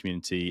racing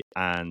community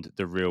and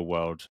the real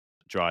world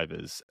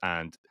drivers,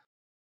 and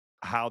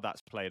how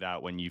that's played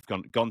out when you've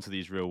gone to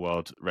these real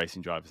world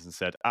racing drivers and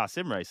said,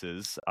 sim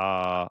racers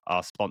are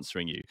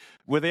sponsoring you.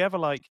 Were they ever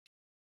like,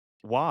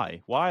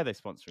 why are they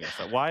sponsoring us?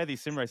 Like, why are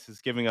these sim racers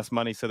giving us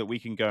money so that we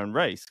can go and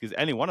race? Because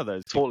any one of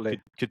those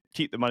could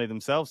keep the money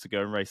themselves to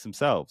go and race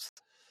themselves.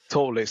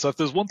 Totally. So if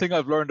there's one thing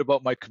I've learned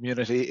about my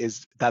community,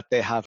 is that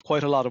they have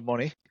quite a lot of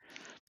money.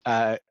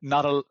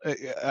 Not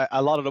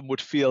a lot of them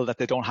would feel that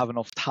they don't have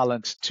enough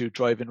talent to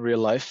drive in real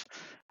life,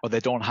 or they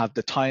don't have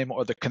the time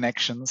or the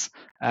connections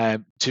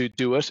to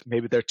do it.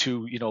 Maybe they're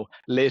too,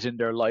 late in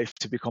their life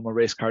to become a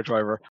race car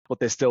driver, but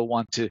they still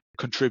want to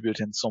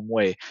contribute in some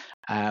way.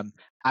 And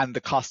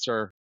the costs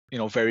are,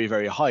 very,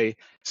 very high.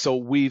 So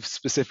we've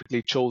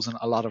specifically chosen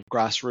a lot of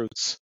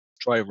grassroots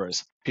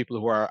drivers, people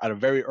who are at a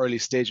very early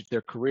stage of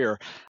their career.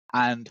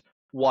 And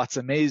what's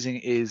amazing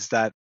is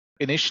that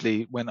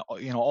initially, when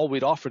all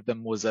we'd offered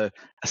them was a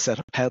set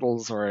of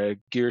pedals or a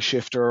gear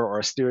shifter or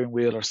a steering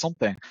wheel or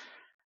something,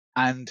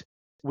 and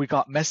we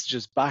got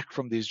messages back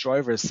from these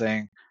drivers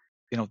saying,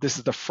 this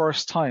is the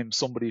first time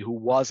somebody who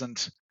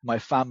wasn't my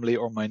family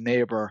or my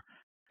neighbor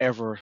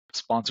ever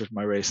sponsored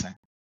my racing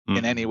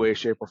in any way,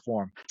 shape, or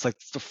form.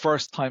 It's the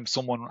first time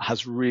someone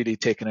has really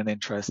taken an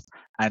interest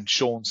and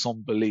shown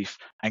some belief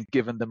and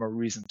given them a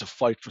reason to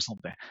fight for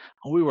something.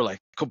 And we were like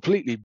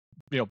completely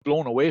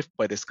blown away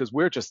by this, because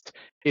we're just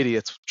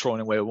idiots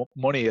throwing away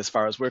money as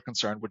far as we're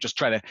concerned. We're just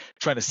trying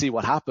to see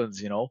what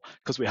happens,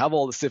 because we have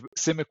all the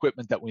sim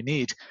equipment that we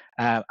need,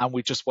 and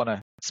we just want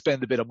to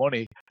spend a bit of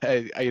money,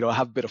 have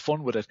a bit of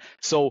fun with it.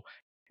 So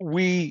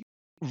we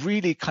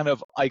really kind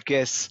of, I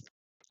guess,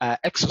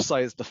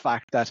 exercise the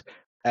fact that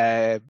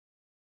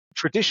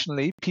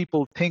traditionally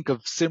people think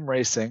of sim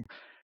racing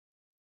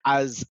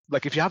as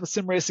like, if you have a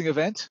sim racing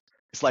event,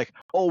 it's like,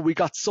 we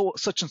got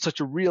such and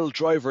such a real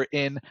driver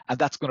in, and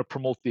that's going to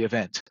promote the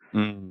event.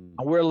 And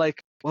we're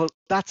like, well,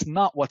 that's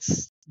not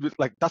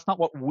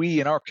what we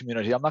in our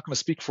community, I'm not going to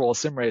speak for all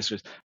sim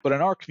racers, but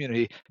in our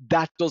community,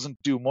 that doesn't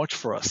do much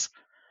for us.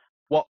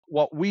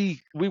 What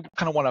we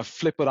kind of want to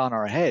flip it on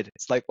our head.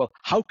 It's like, well,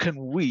 how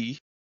can we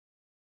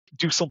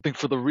do something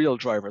for the real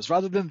drivers,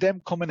 rather than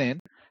them coming in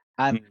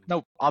And Mm.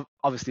 now,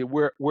 obviously,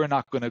 we're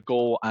not going to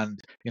go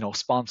and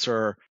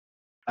sponsor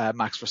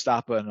Max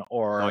Verstappen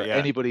or Not yet.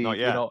 anybody. Not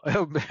yet.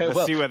 Let's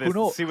Well, see where who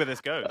knows?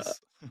 this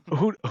goes.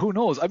 Who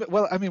knows?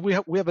 I mean, we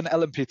have an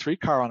LMP3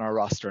 car on our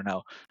roster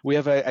now. We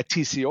have a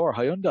TCR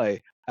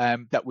Hyundai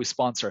that we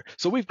sponsor.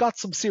 So we've got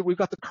we've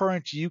got the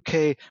current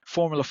UK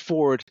Formula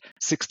Ford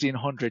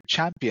 1600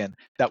 champion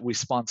that we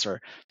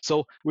sponsor.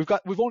 So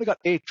we've only got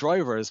 8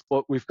 drivers,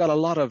 but we've got a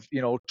lot of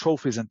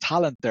trophies and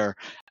talent there.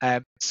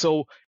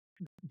 So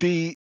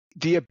the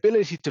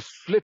ability to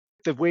flip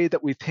the way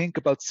that we think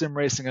about sim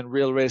racing and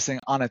real racing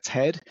on its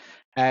head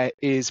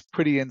is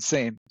pretty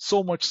insane.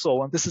 So much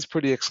so, and this is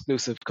pretty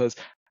exclusive because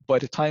by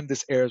the time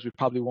this airs, we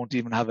probably won't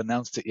even have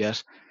announced it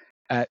yet.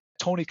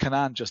 Tony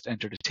Kanaan just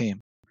entered a team.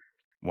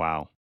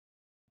 Wow,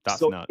 that's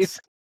so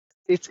nuts.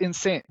 It's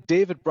insane.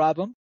 David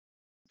Brabham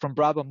from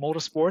Brabham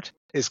Motorsport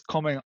is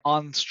coming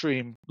on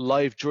stream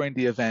live during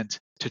the event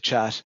to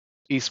chat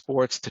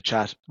esports, to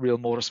chat real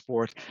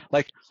motorsport.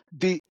 Like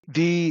the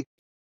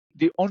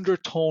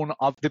undertone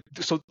of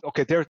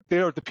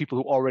they're the people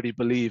who already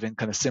believe in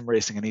kind of sim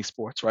racing and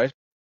esports, right?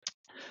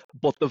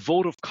 But the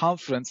vote of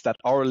confidence that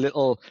our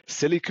little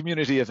silly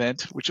community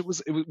event,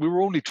 we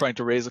were only trying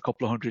to raise a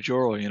couple of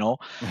 €100,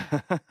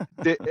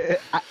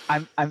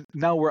 and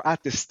now we're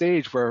at this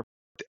stage where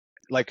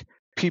like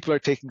people are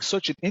taking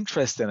such an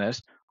interest in it,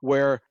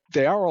 where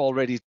they are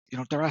already,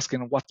 they're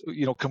asking what,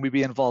 can we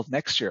be involved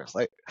next year? It's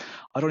like,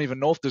 I don't even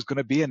know if there's going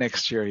to be a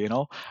next year,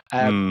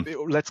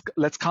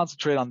 Let's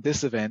concentrate on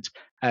this event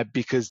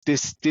because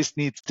this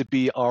needs to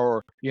be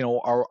our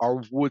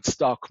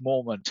Woodstock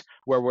moment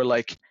where we're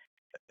like,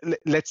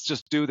 let's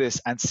just do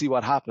this and see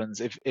what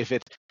happens. If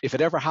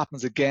it ever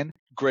happens again,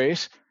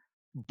 great,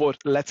 but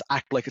let's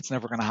act like it's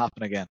never going to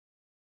happen again.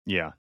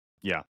 Yeah.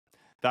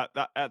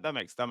 That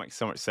makes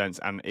so much sense,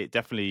 and it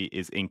definitely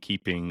is in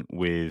keeping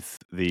with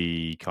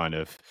the kind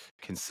of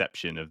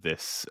conception of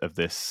this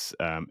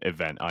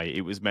event.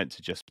 It was meant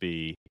to just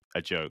be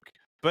a joke,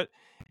 but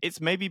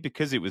it's maybe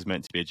because it was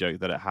meant to be a joke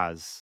that it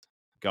has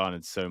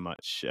garnered so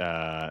much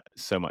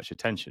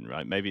attention,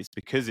 right? Maybe it's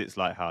because it's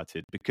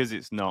lighthearted, because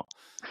it's not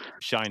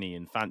shiny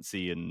and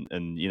fancy, and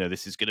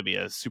this is going to be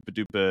a super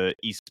duper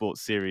esports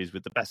series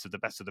with the best of the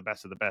best of the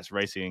best of the best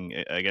racing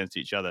against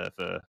each other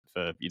for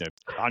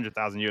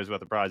 100,000 euros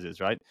worth of prizes,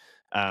 right?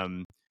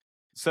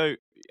 So,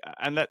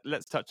 and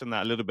let's touch on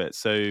that a little bit.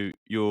 So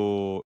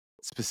you're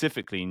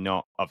specifically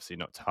obviously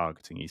not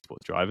targeting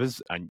esports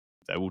drivers, and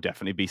there will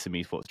definitely be some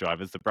esports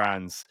drivers. The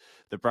brands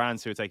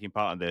who are taking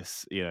part in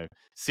this,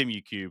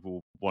 SimuCube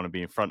will want to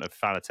be in front of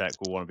Fanatec,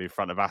 will want to be in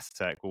front of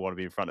Assetec, will want to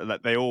be in front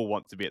of. They all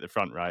want to be at the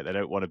front, right? They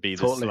don't want to be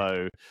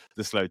the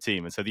slow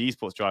team, and so the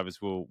esports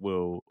drivers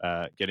will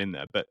get in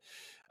there. But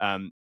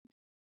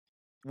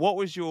what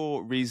was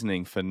your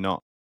reasoning for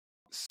not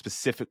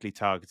specifically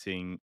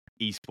targeting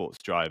esports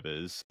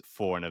drivers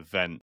for an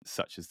event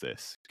such as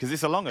this? Because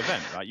it's a long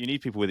event, right? You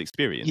need people with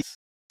experience.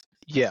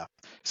 Yeah.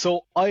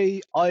 So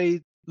I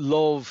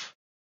love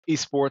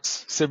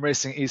esports, sim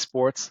racing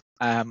esports.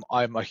 I'm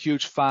a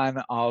huge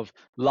fan of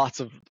lots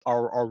of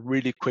our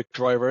really quick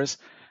drivers.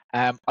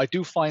 I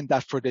do find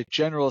that for the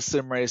general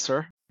sim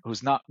racer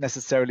who's not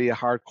necessarily a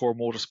hardcore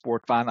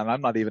motorsport fan, and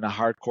I'm not even a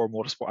hardcore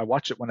motorsport, I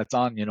watch it when it's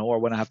on, or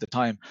when I have the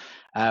time.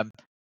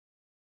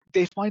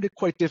 They find it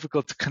quite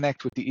difficult to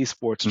connect with the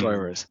esports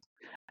drivers.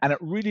 And it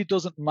really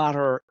doesn't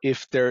matter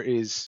if there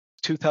is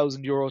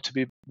 €2,000 to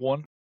be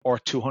won or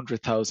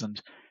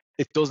 200,000.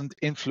 It doesn't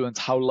influence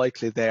how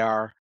likely they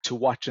are to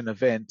watch an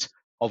event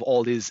of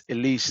all these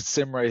elite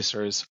sim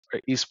racers or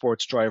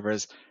esports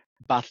drivers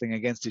battling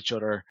against each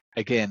other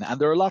again. And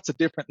there are lots of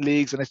different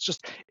leagues, and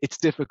it's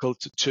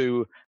difficult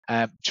to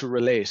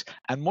relate.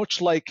 And much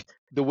like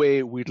the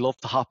way we'd love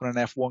to hop in an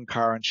F1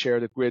 car and share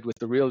the grid with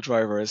the real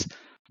drivers,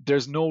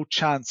 there's no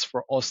chance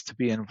for us to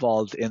be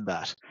involved in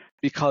that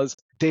because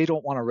they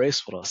don't want to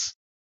race with us.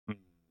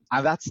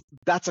 And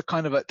that's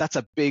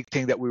a big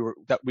thing that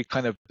we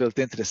kind of built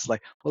into this.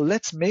 Like, well,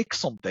 let's make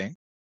something.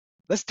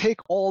 Let's take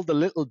all the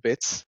little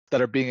bits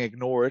that are being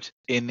ignored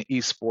in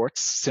esports,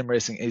 sim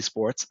racing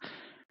esports.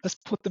 Let's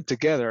put them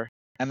together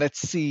and let's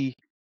see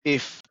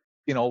if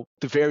the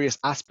various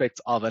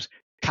aspects of it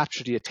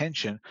capture the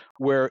attention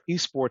where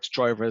esports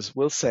drivers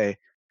will say,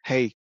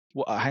 hey,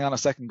 hang on a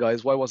second,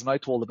 guys, why wasn't I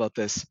told about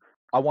this?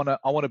 I want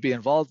to be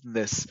involved in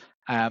this,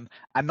 and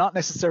not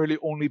necessarily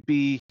only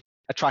be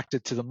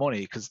attracted to the money,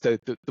 because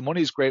the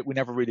money is great. We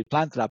never really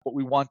planned that, but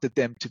we wanted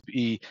them to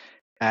be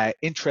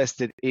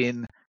interested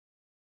in,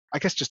 I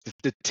guess, just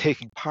the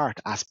taking part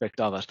aspect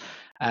of it,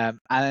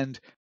 and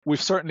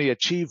we've certainly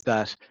achieved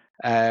that.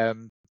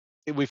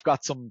 We've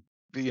got some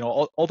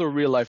other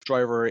real life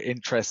driver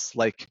interests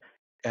like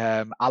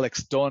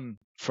Alex Dunn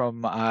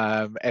from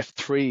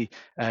F3,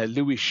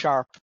 Louis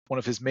Sharp, one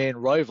of his main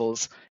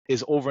rivals,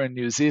 is over in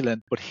New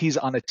Zealand, but he's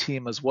on a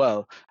team as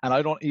well. And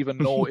I don't even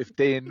know if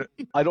they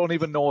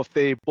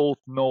both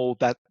know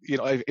that,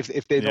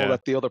 if they know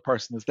that the other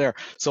person is there.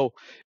 So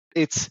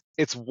it's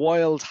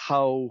wild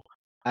how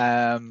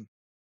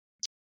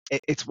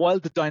it's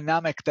wild the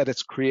dynamic that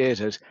it's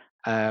created,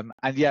 And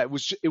yeah, it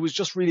was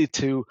just really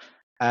to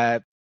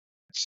I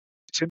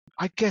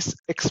guess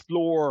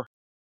explore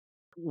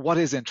what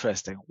is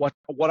interesting, what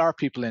are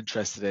people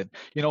interested in.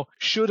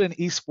 Should an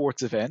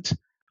esports event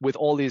with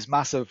all these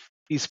massive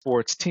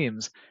esports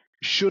teams,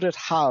 should it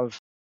have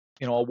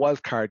a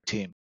wild card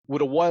team?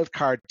 Would a wild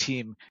card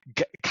team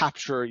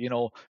capture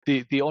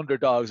the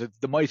underdogs,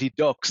 the mighty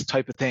ducks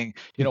type of thing?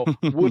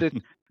 Would it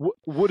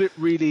would it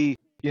really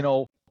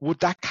would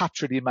that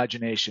capture the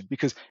imagination?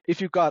 Because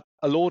if you've got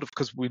a load of,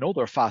 because we know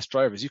they're fast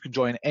drivers, you can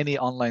join any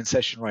online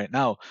session right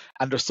now,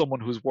 and there's someone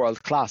who's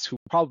world class who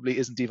probably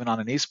isn't even on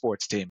an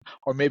esports team,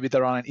 or maybe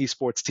they're on an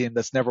esports team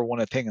that's never won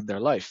a thing in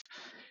their life.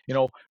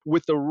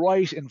 With the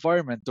right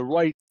environment, the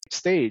right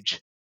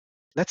stage,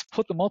 let's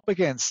put them up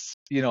against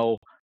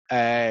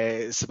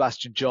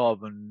Sebastian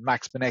Job and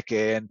Max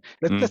Benecke, and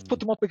let's put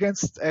them up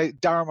against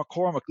Darren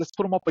McCormick. Let's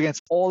put them up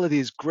against all of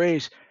these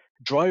great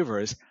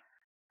drivers.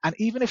 And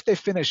even if they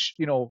finish,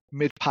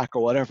 mid-pack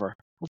or whatever,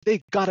 well,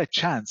 they got a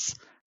chance.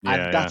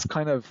 And that's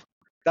kind of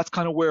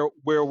where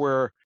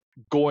we're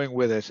going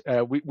with it.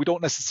 We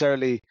don't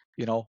necessarily,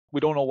 we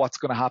don't know what's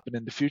going to happen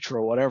in the future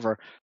or whatever,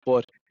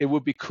 but it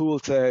would be cool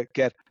to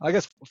get, I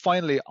guess,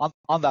 finally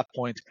on that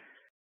point,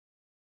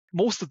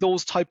 most of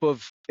those type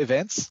of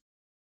events,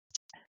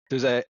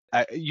 there's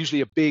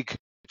usually a big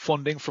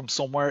funding from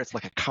somewhere. It's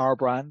like a car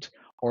brand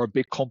or a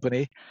big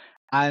company,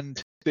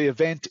 and the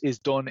event is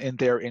done in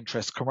their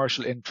interest,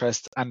 commercial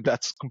interest, and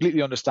that's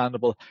completely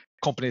understandable.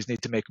 Companies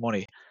need to make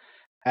money.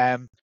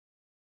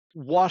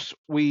 What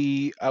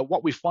we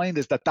find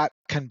is that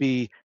can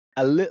be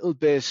a little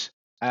bit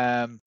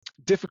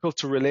difficult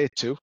to relate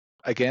to,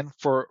 again,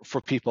 for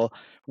people,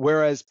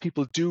 whereas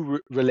people do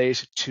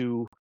relate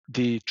to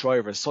the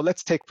drivers. So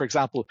let's take, for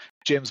example,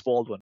 James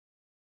Baldwin.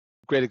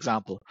 Great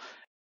example.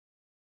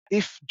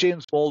 If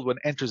James Baldwin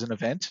enters an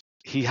event,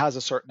 he has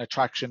a certain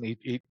attraction.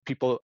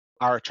 People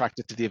are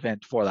attracted to the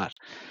event for that.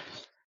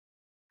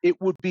 It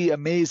would be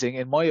amazing,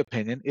 in my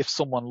opinion, if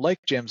someone like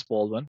James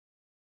Baldwin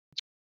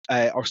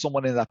or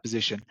someone in that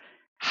position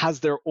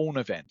has their own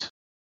event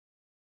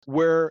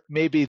where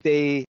maybe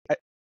they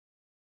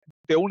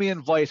only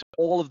invite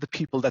all of the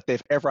people that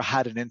they've ever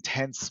had an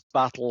intense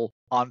battle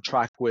on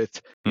track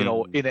with, in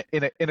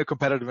a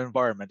competitive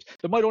environment.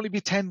 There might only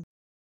be 10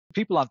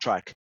 people on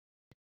track,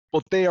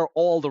 but they are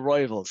all the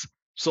rivals.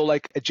 So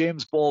like a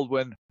James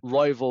Baldwin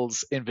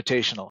Rivals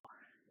Invitational.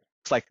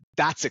 It's like,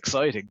 that's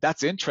exciting.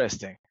 That's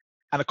interesting.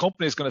 And a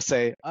company is going to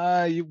say,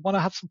 you want to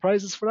have some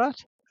prizes for that?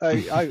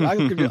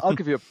 I'll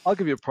give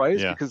you a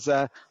prize, because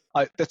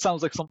that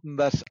sounds like something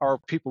that our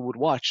people would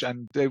watch,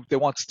 and they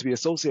want us to be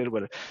associated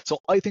with it. So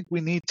I think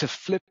we need to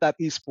flip that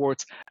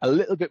esports a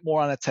little bit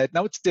more on its head.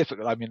 Now, it's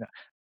difficult. I mean,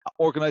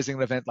 organizing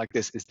an event like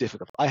this is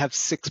difficult. I have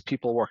 6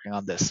 people working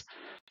on this,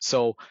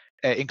 so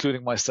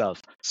including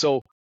myself.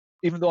 So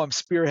even though I'm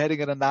spearheading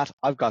it in that,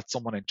 I've got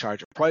someone in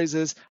charge of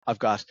prizes, I've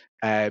got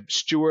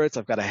stewards,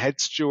 I've got a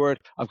head steward,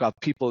 I've got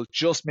people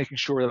just making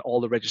sure that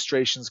all the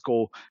registrations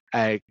go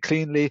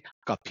cleanly,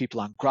 I've got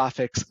people on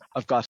graphics,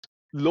 I've got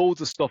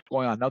loads of stuff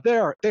going on. Now, they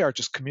are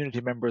just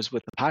community members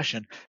with the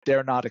passion.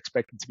 They're not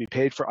expecting to be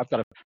paid for. I've got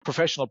a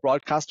professional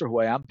broadcaster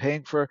who I am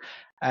paying for.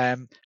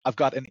 I've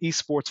got an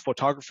esports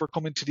photographer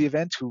coming to the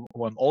event who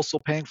I'm also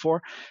paying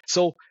for.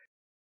 So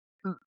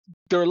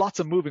there are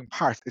lots of moving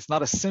parts. It's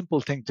not a simple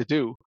thing to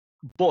do,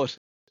 but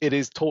it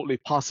is totally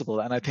possible.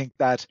 And I think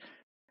that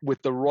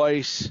with the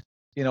right,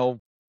 the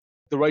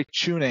right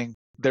tuning,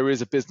 there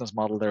is a business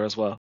model there as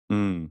well.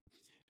 And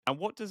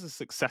what does a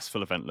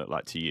successful event look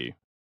like to you?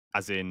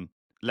 As in,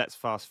 let's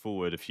fast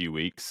forward a few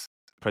weeks.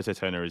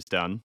 Potaytona is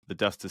done. The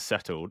dust has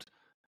settled.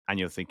 And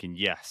you're thinking,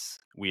 yes,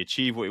 we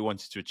achieved what we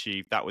wanted to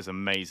achieve. That was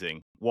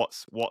amazing.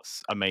 What's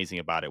amazing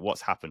about it?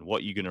 What's happened?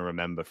 What are you going to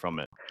remember from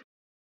it?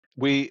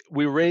 We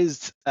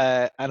raised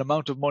an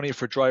amount of money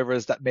for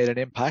drivers that made an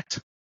impact.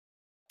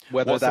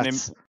 What's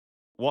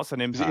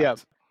an impact? Yeah.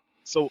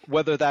 So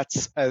whether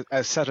that's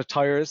a set of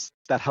tires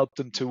that helped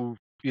them to,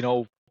 because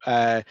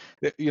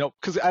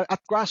at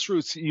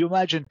grassroots, you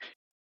imagine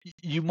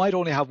you might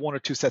only have 1 or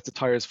 2 sets of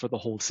tires for the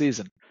whole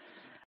season.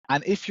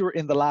 And if you're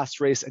in the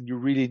last race and you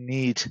really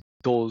need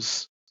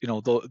those,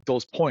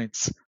 those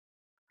points,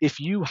 if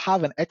you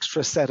have an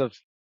extra set of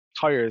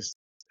tires,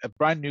 a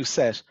brand new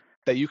set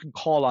that you can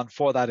call on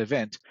for that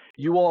event,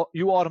 you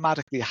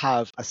automatically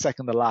have a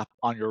second a lap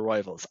on your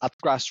rivals at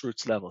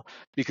grassroots level,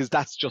 because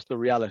that's just the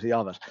reality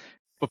of it.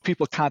 But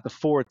people can't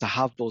afford to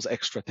have those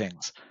extra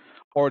things,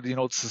 or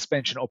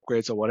suspension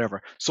upgrades or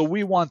whatever. So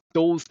we want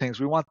those things.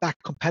 We want that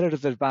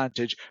competitive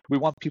advantage. We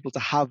want people to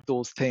have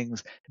those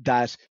things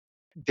that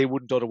they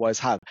wouldn't otherwise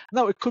have.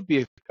 Now, it could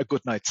be a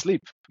good night's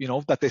sleep,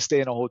 that they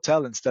stay in a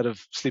hotel instead of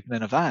sleeping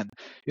in a van.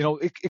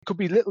 It could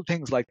be little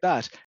things like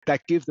that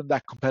give them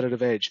that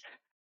competitive edge.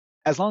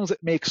 As long as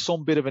it makes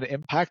some bit of an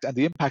impact, and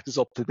the impact is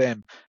up to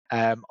them.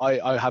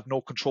 I have no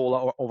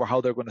control over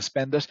how they're going to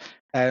spend it.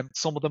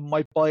 Some of them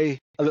might buy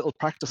a little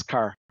practice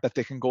car that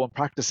they can go and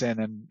practice in,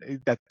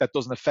 and that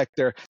doesn't affect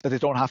that they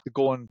don't have to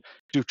go and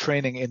do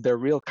training in their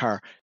real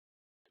car.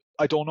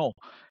 I don't know.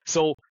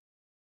 So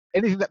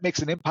anything that makes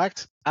an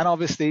impact. And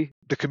obviously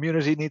the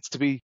community needs to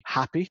be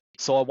happy.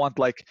 So I want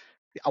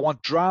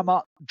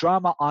drama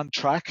on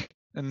track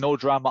and no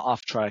drama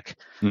off track.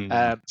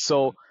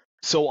 So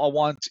I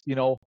want,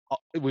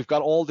 we've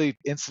got all the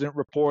incident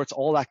reports,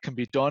 all that can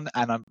be done,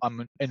 and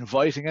I'm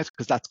inviting it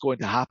because that's going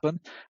to happen.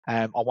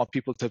 I want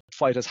people to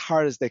fight as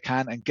hard as they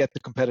can and get the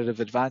competitive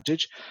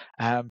advantage.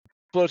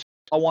 But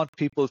I want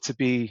people to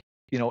be,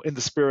 in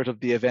the spirit of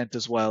the event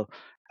as well.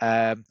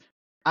 And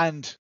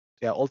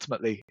yeah,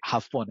 ultimately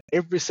have fun.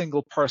 Every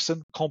single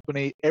person,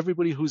 company,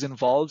 everybody who's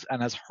involved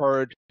and has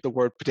heard the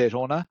word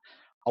Potaytona,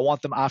 I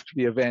want them after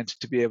the event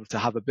to be able to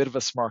have a bit of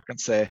a smirk and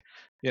say,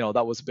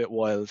 that was a bit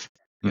wild,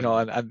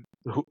 and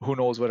who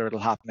knows whether it'll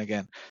happen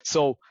again.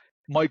 So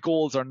my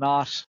goals are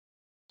not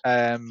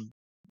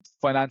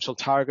financial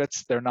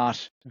targets. They're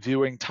not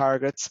viewing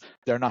targets.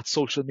 They're not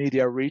social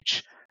media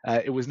reach.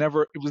 It was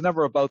never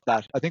about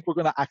that. I think we're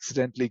going to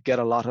accidentally get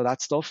a lot of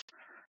that stuff.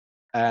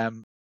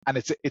 And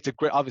it's a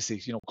great,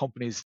 obviously,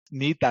 companies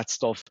need that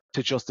stuff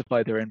to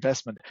justify their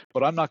investment.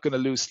 But I'm not going to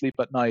lose sleep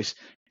at night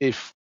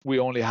if we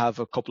only have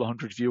a couple of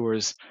hundred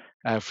viewers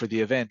for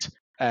the event.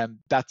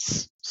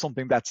 That's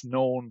something that's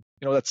known.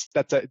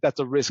 That's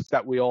a risk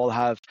that we all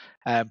have.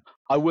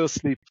 I will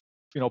sleep,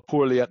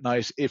 poorly at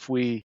night if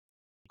we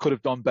could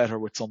have done better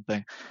with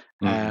something.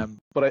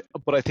 But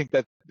I think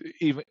that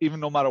even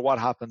no matter what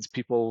happens,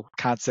 people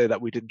can't say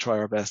that we didn't try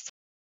our best.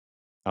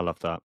 I love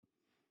that.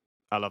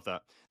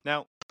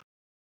 Now,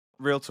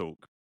 real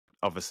talk.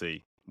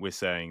 Obviously, we're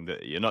saying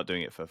that you're not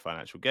doing it for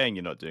financial gain,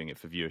 you're not doing it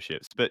for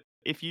viewerships. But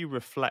if you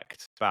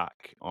reflect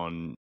back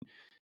on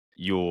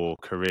your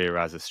career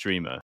as a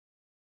streamer,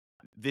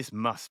 this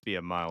must be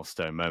a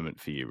milestone moment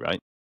for you, right?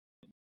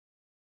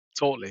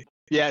 Totally.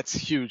 Yeah, it's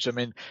huge. I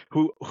mean,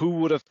 who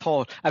would have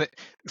thought?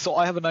 So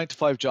I have a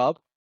 9-to-5 job,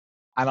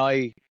 and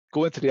I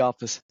go into the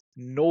office.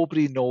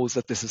 Nobody knows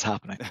that this is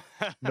happening.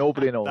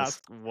 Nobody knows.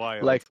 That's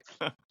wild.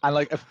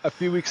 And a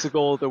few weeks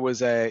ago, there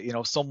was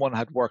someone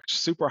had worked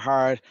super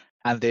hard,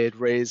 and they had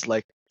raised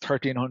like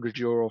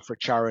 €1,300 for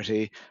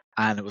charity,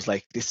 and it was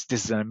like this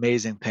is an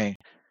amazing thing.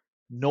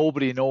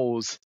 Nobody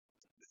knows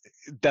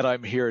that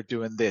I'm here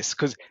doing this,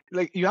 because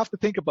you have to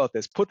think about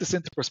this. Put this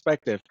into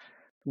perspective.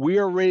 We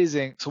are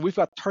raising, so we've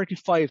got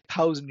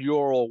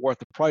 €35,000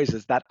 worth of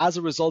prizes that, as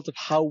a result of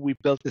how we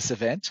built this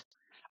event,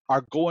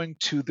 are going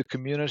to the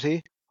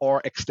community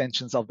or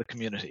extensions of the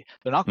community.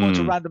 They're not going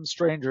to random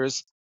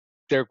strangers.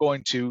 They're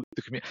going to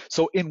the community.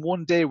 So in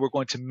one day, we're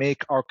going to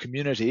make our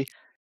community,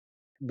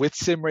 with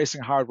sim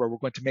racing hardware, we're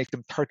going to make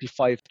them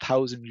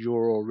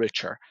 €35,000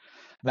 richer.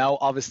 Now,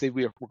 obviously,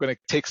 we're going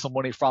to take some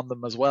money from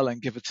them as well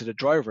and give it to the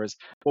drivers.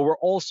 But we're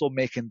also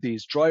making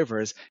these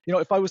drivers,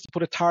 if I was to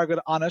put a target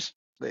on it,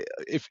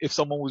 if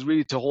someone was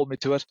really to hold me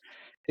to it,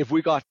 if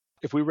we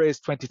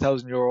raised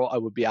 €20,000, I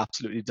would be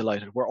absolutely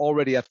delighted. We're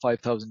already at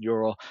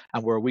 €5,000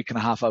 and we're a week and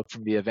a half out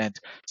from the event.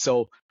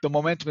 So the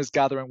momentum is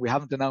gathering. We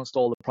haven't announced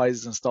all the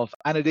prizes and stuff.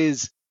 And it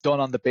is done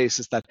on the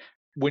basis that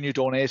when you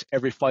donate,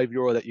 every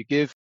 €5 that you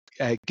give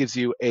gives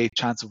you a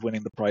chance of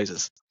winning the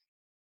prizes.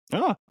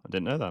 Oh, I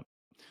didn't know that.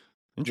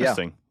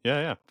 Interesting.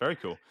 Yeah. Very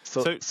cool.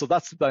 So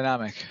that's the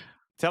dynamic.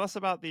 Tell us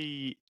about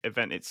the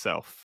event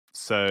itself.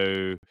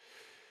 So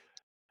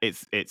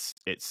it's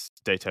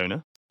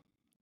Daytona.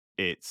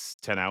 It's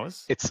 10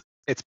 hours. It's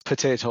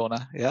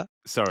Potaytona. Yeah.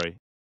 Sorry.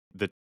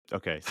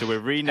 Okay. So we're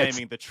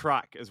renaming the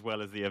track as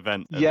well as the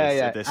event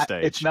at this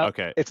stage.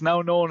 It's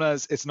now known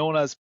as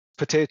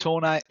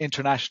Potaytona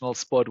International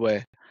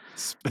Spudway.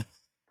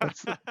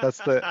 That's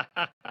the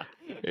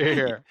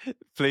here.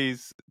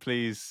 Please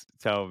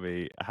tell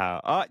me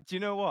how. Do you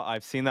know what?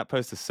 I've seen that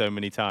poster so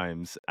many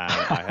times, and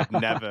I have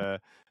never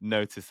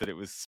noticed that it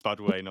was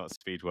Spudway, not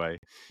Speedway.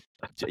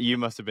 You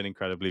must have been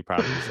incredibly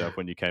proud of yourself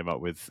when you came up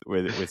with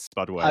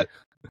Spudway.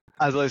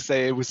 As I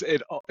say,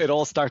 it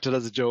all started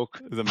as a joke.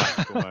 It was a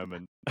magical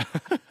moment.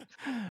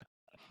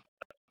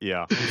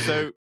 Yeah.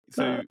 So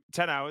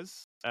 10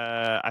 hours.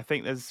 I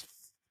think there's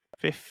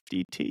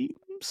 50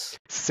 teams.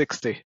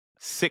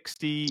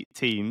 60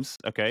 teams.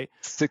 Okay.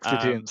 60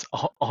 teams.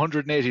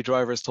 180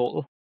 drivers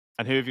total.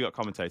 And who have you got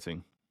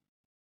commentating?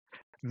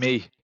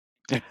 Me.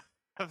 10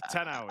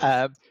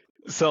 hours.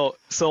 So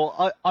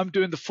I'm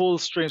doing the full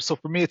stream. So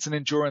for me, it's an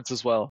endurance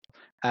as well.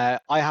 I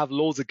have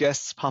loads of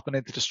guests popping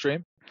into the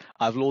stream.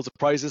 I have loads of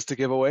prizes to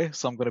give away,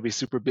 so I'm going to be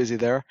super busy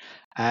there.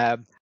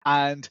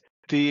 And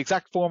the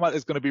exact format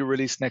is going to be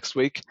released next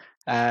week.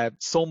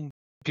 Some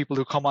people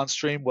who come on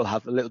stream will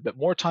have a little bit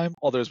more time.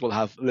 Others will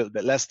have a little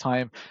bit less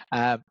time.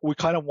 We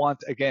kind of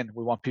want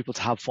people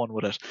to have fun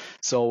with it.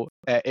 So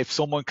if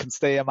someone can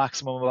stay a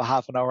maximum of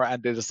half an hour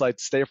and they decide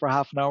to stay for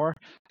half an hour,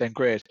 then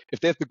great. If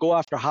they have to go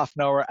after half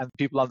an hour and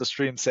people on the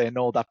stream say,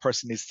 no, that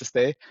person needs to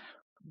stay,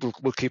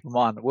 we'll keep them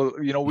on. Well,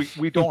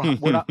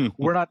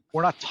 we're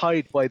not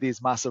tied by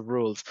these massive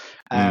rules.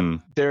 I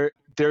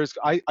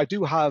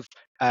do have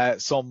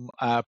some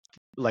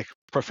like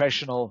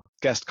professional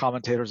guest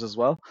commentators as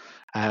well,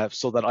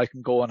 so that I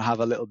can go and have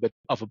a little bit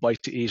of a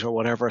bite to eat or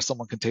whatever.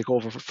 Someone can take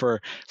over for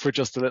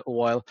just a little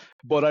while.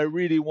 But I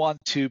really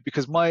want to,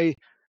 because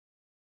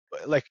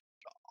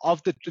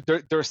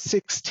there are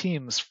 6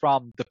 teams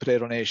from the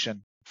Potato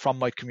Nation, from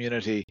my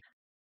community,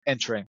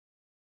 entering.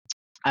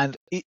 And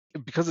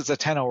because it's a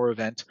 10-hour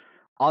event,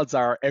 odds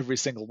are every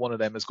single one of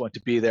them is going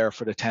to be there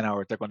for the 10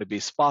 hours. They're going to be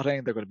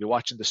spotting, they're going to be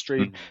watching the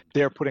stream.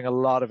 They're putting a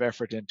lot of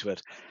effort into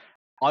it.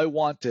 I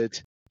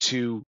wanted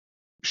to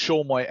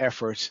show my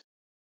effort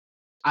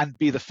and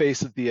be the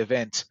face of the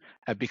event,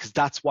 because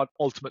that's what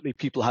ultimately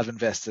people have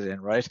invested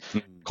in, right?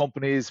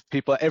 Companies,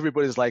 people,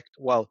 everybody's like,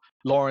 well,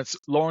 Laurence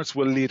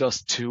will lead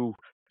us to,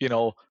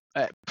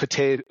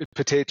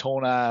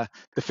 Potaytona,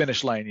 the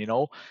finish line,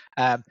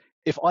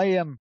 if I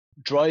am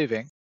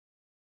driving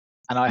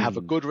and I have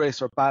a good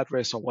race or bad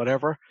race or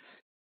whatever,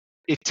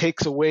 it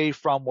takes away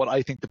from what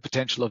I think the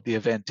potential of the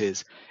event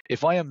is.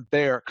 If I am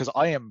there, because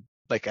I am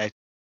like a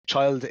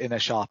child in a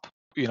shop,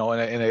 in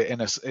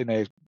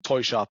a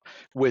toy shop,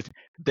 with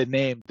the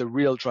name, the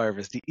real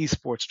drivers, the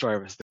esports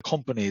drivers, the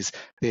companies,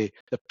 the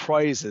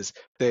prizes,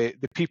 the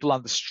people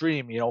on the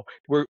stream,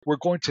 we're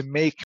going to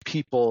make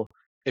people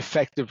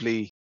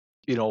effectively,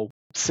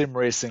 sim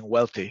racing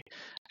wealthy.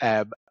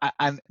 And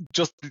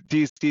just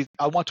these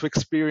I want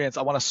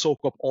to soak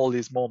up all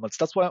these moments.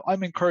 That's why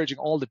I'm encouraging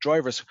all the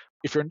drivers,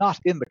 if you're not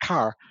in the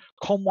car,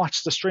 come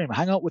watch the stream,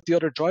 hang out with the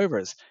other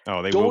drivers,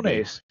 Oh, they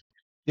donate,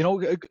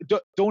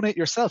 donate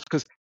yourself,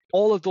 because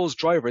all of those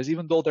drivers,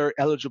 even though they're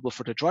eligible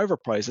for the driver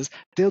prizes,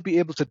 they'll be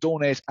able to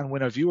donate and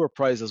win a viewer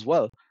prize as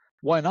well.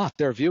 Why not?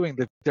 They're viewing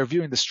the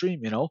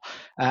stream, So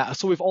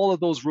with all of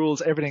those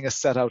rules, everything is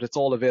set out. It's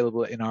all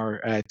available in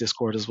our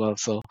Discord as well.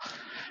 So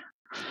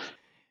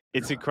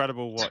it's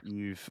incredible what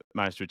you've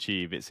managed to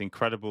achieve. It's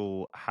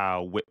incredible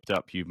how whipped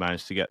up you've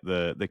managed to get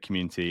the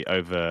community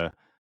over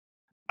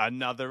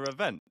another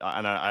event.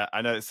 And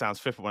I know it sounds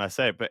flippant when I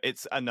say it, but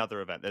it's another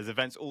event. There's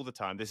events all the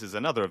time. This is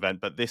another event,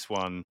 but this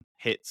one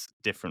hits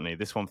differently.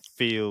 This one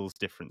feels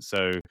different.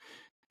 So,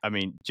 I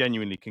mean,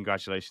 genuinely,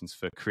 congratulations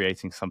for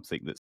creating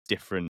something that's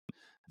different,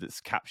 that's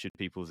captured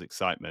people's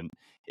excitement.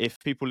 If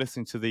people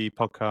listening to the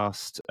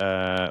podcast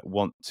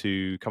want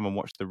to come and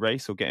watch the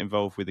race or get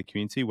involved with the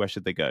community, where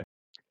should they go?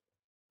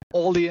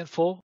 All the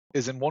info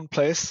is in one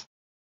place.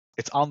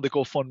 It's on the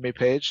GoFundMe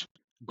page,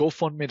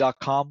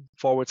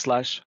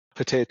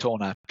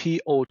 gofundme.com/Potaytona,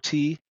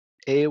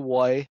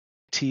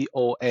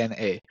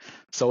 Potaytona.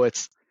 So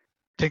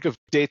think of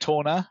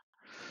Daytona,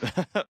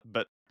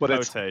 but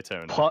it's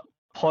Potaytona.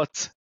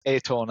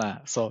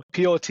 Potaytona. So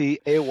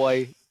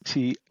Potaytona.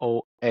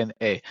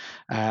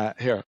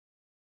 Here,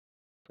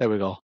 there we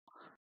go.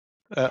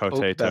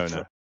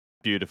 Potaytona.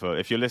 Beautiful.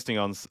 If you're listening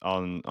on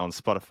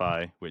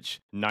Spotify, which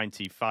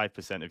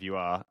 95% of you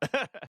are,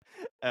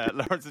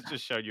 Laurence has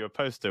just shown you a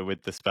poster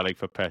with the spelling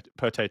for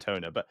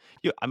Potaytona. But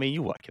you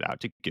work it out.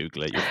 To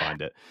Google it, you'll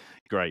find it.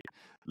 Great,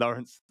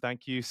 Laurence.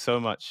 Thank you so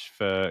much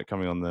for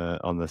coming on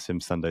the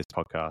Sim Sundays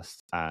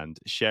podcast and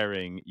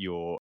sharing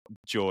your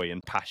joy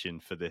and passion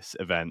for this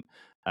event.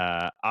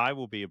 I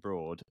will be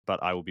abroad,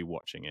 but I will be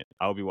watching it.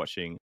 I will be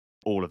watching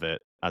all of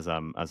it as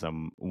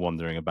I'm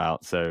wandering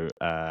about. So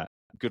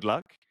good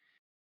luck.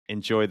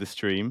 Enjoy the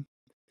stream,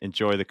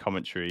 enjoy the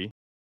commentary,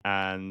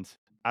 and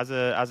as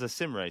a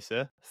sim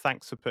racer,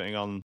 thanks for putting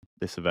on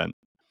this event.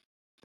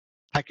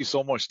 Thank you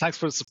so much. Thanks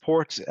for the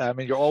support. I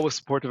mean, you're always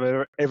supportive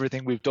of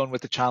everything we've done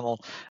with the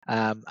channel,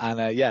 and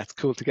it's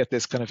cool to get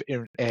this kind of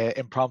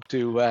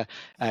impromptu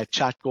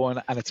chat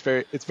going, and it's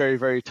very,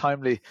 very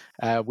timely.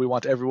 We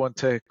want everyone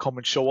to come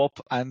and show up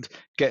and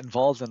get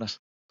involved in it.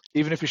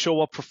 Even if you show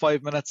up for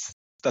 5 minutes,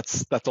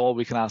 that's all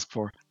we can ask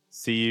for.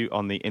 See you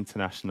on the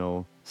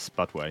International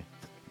Spudway.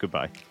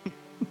 Goodbye.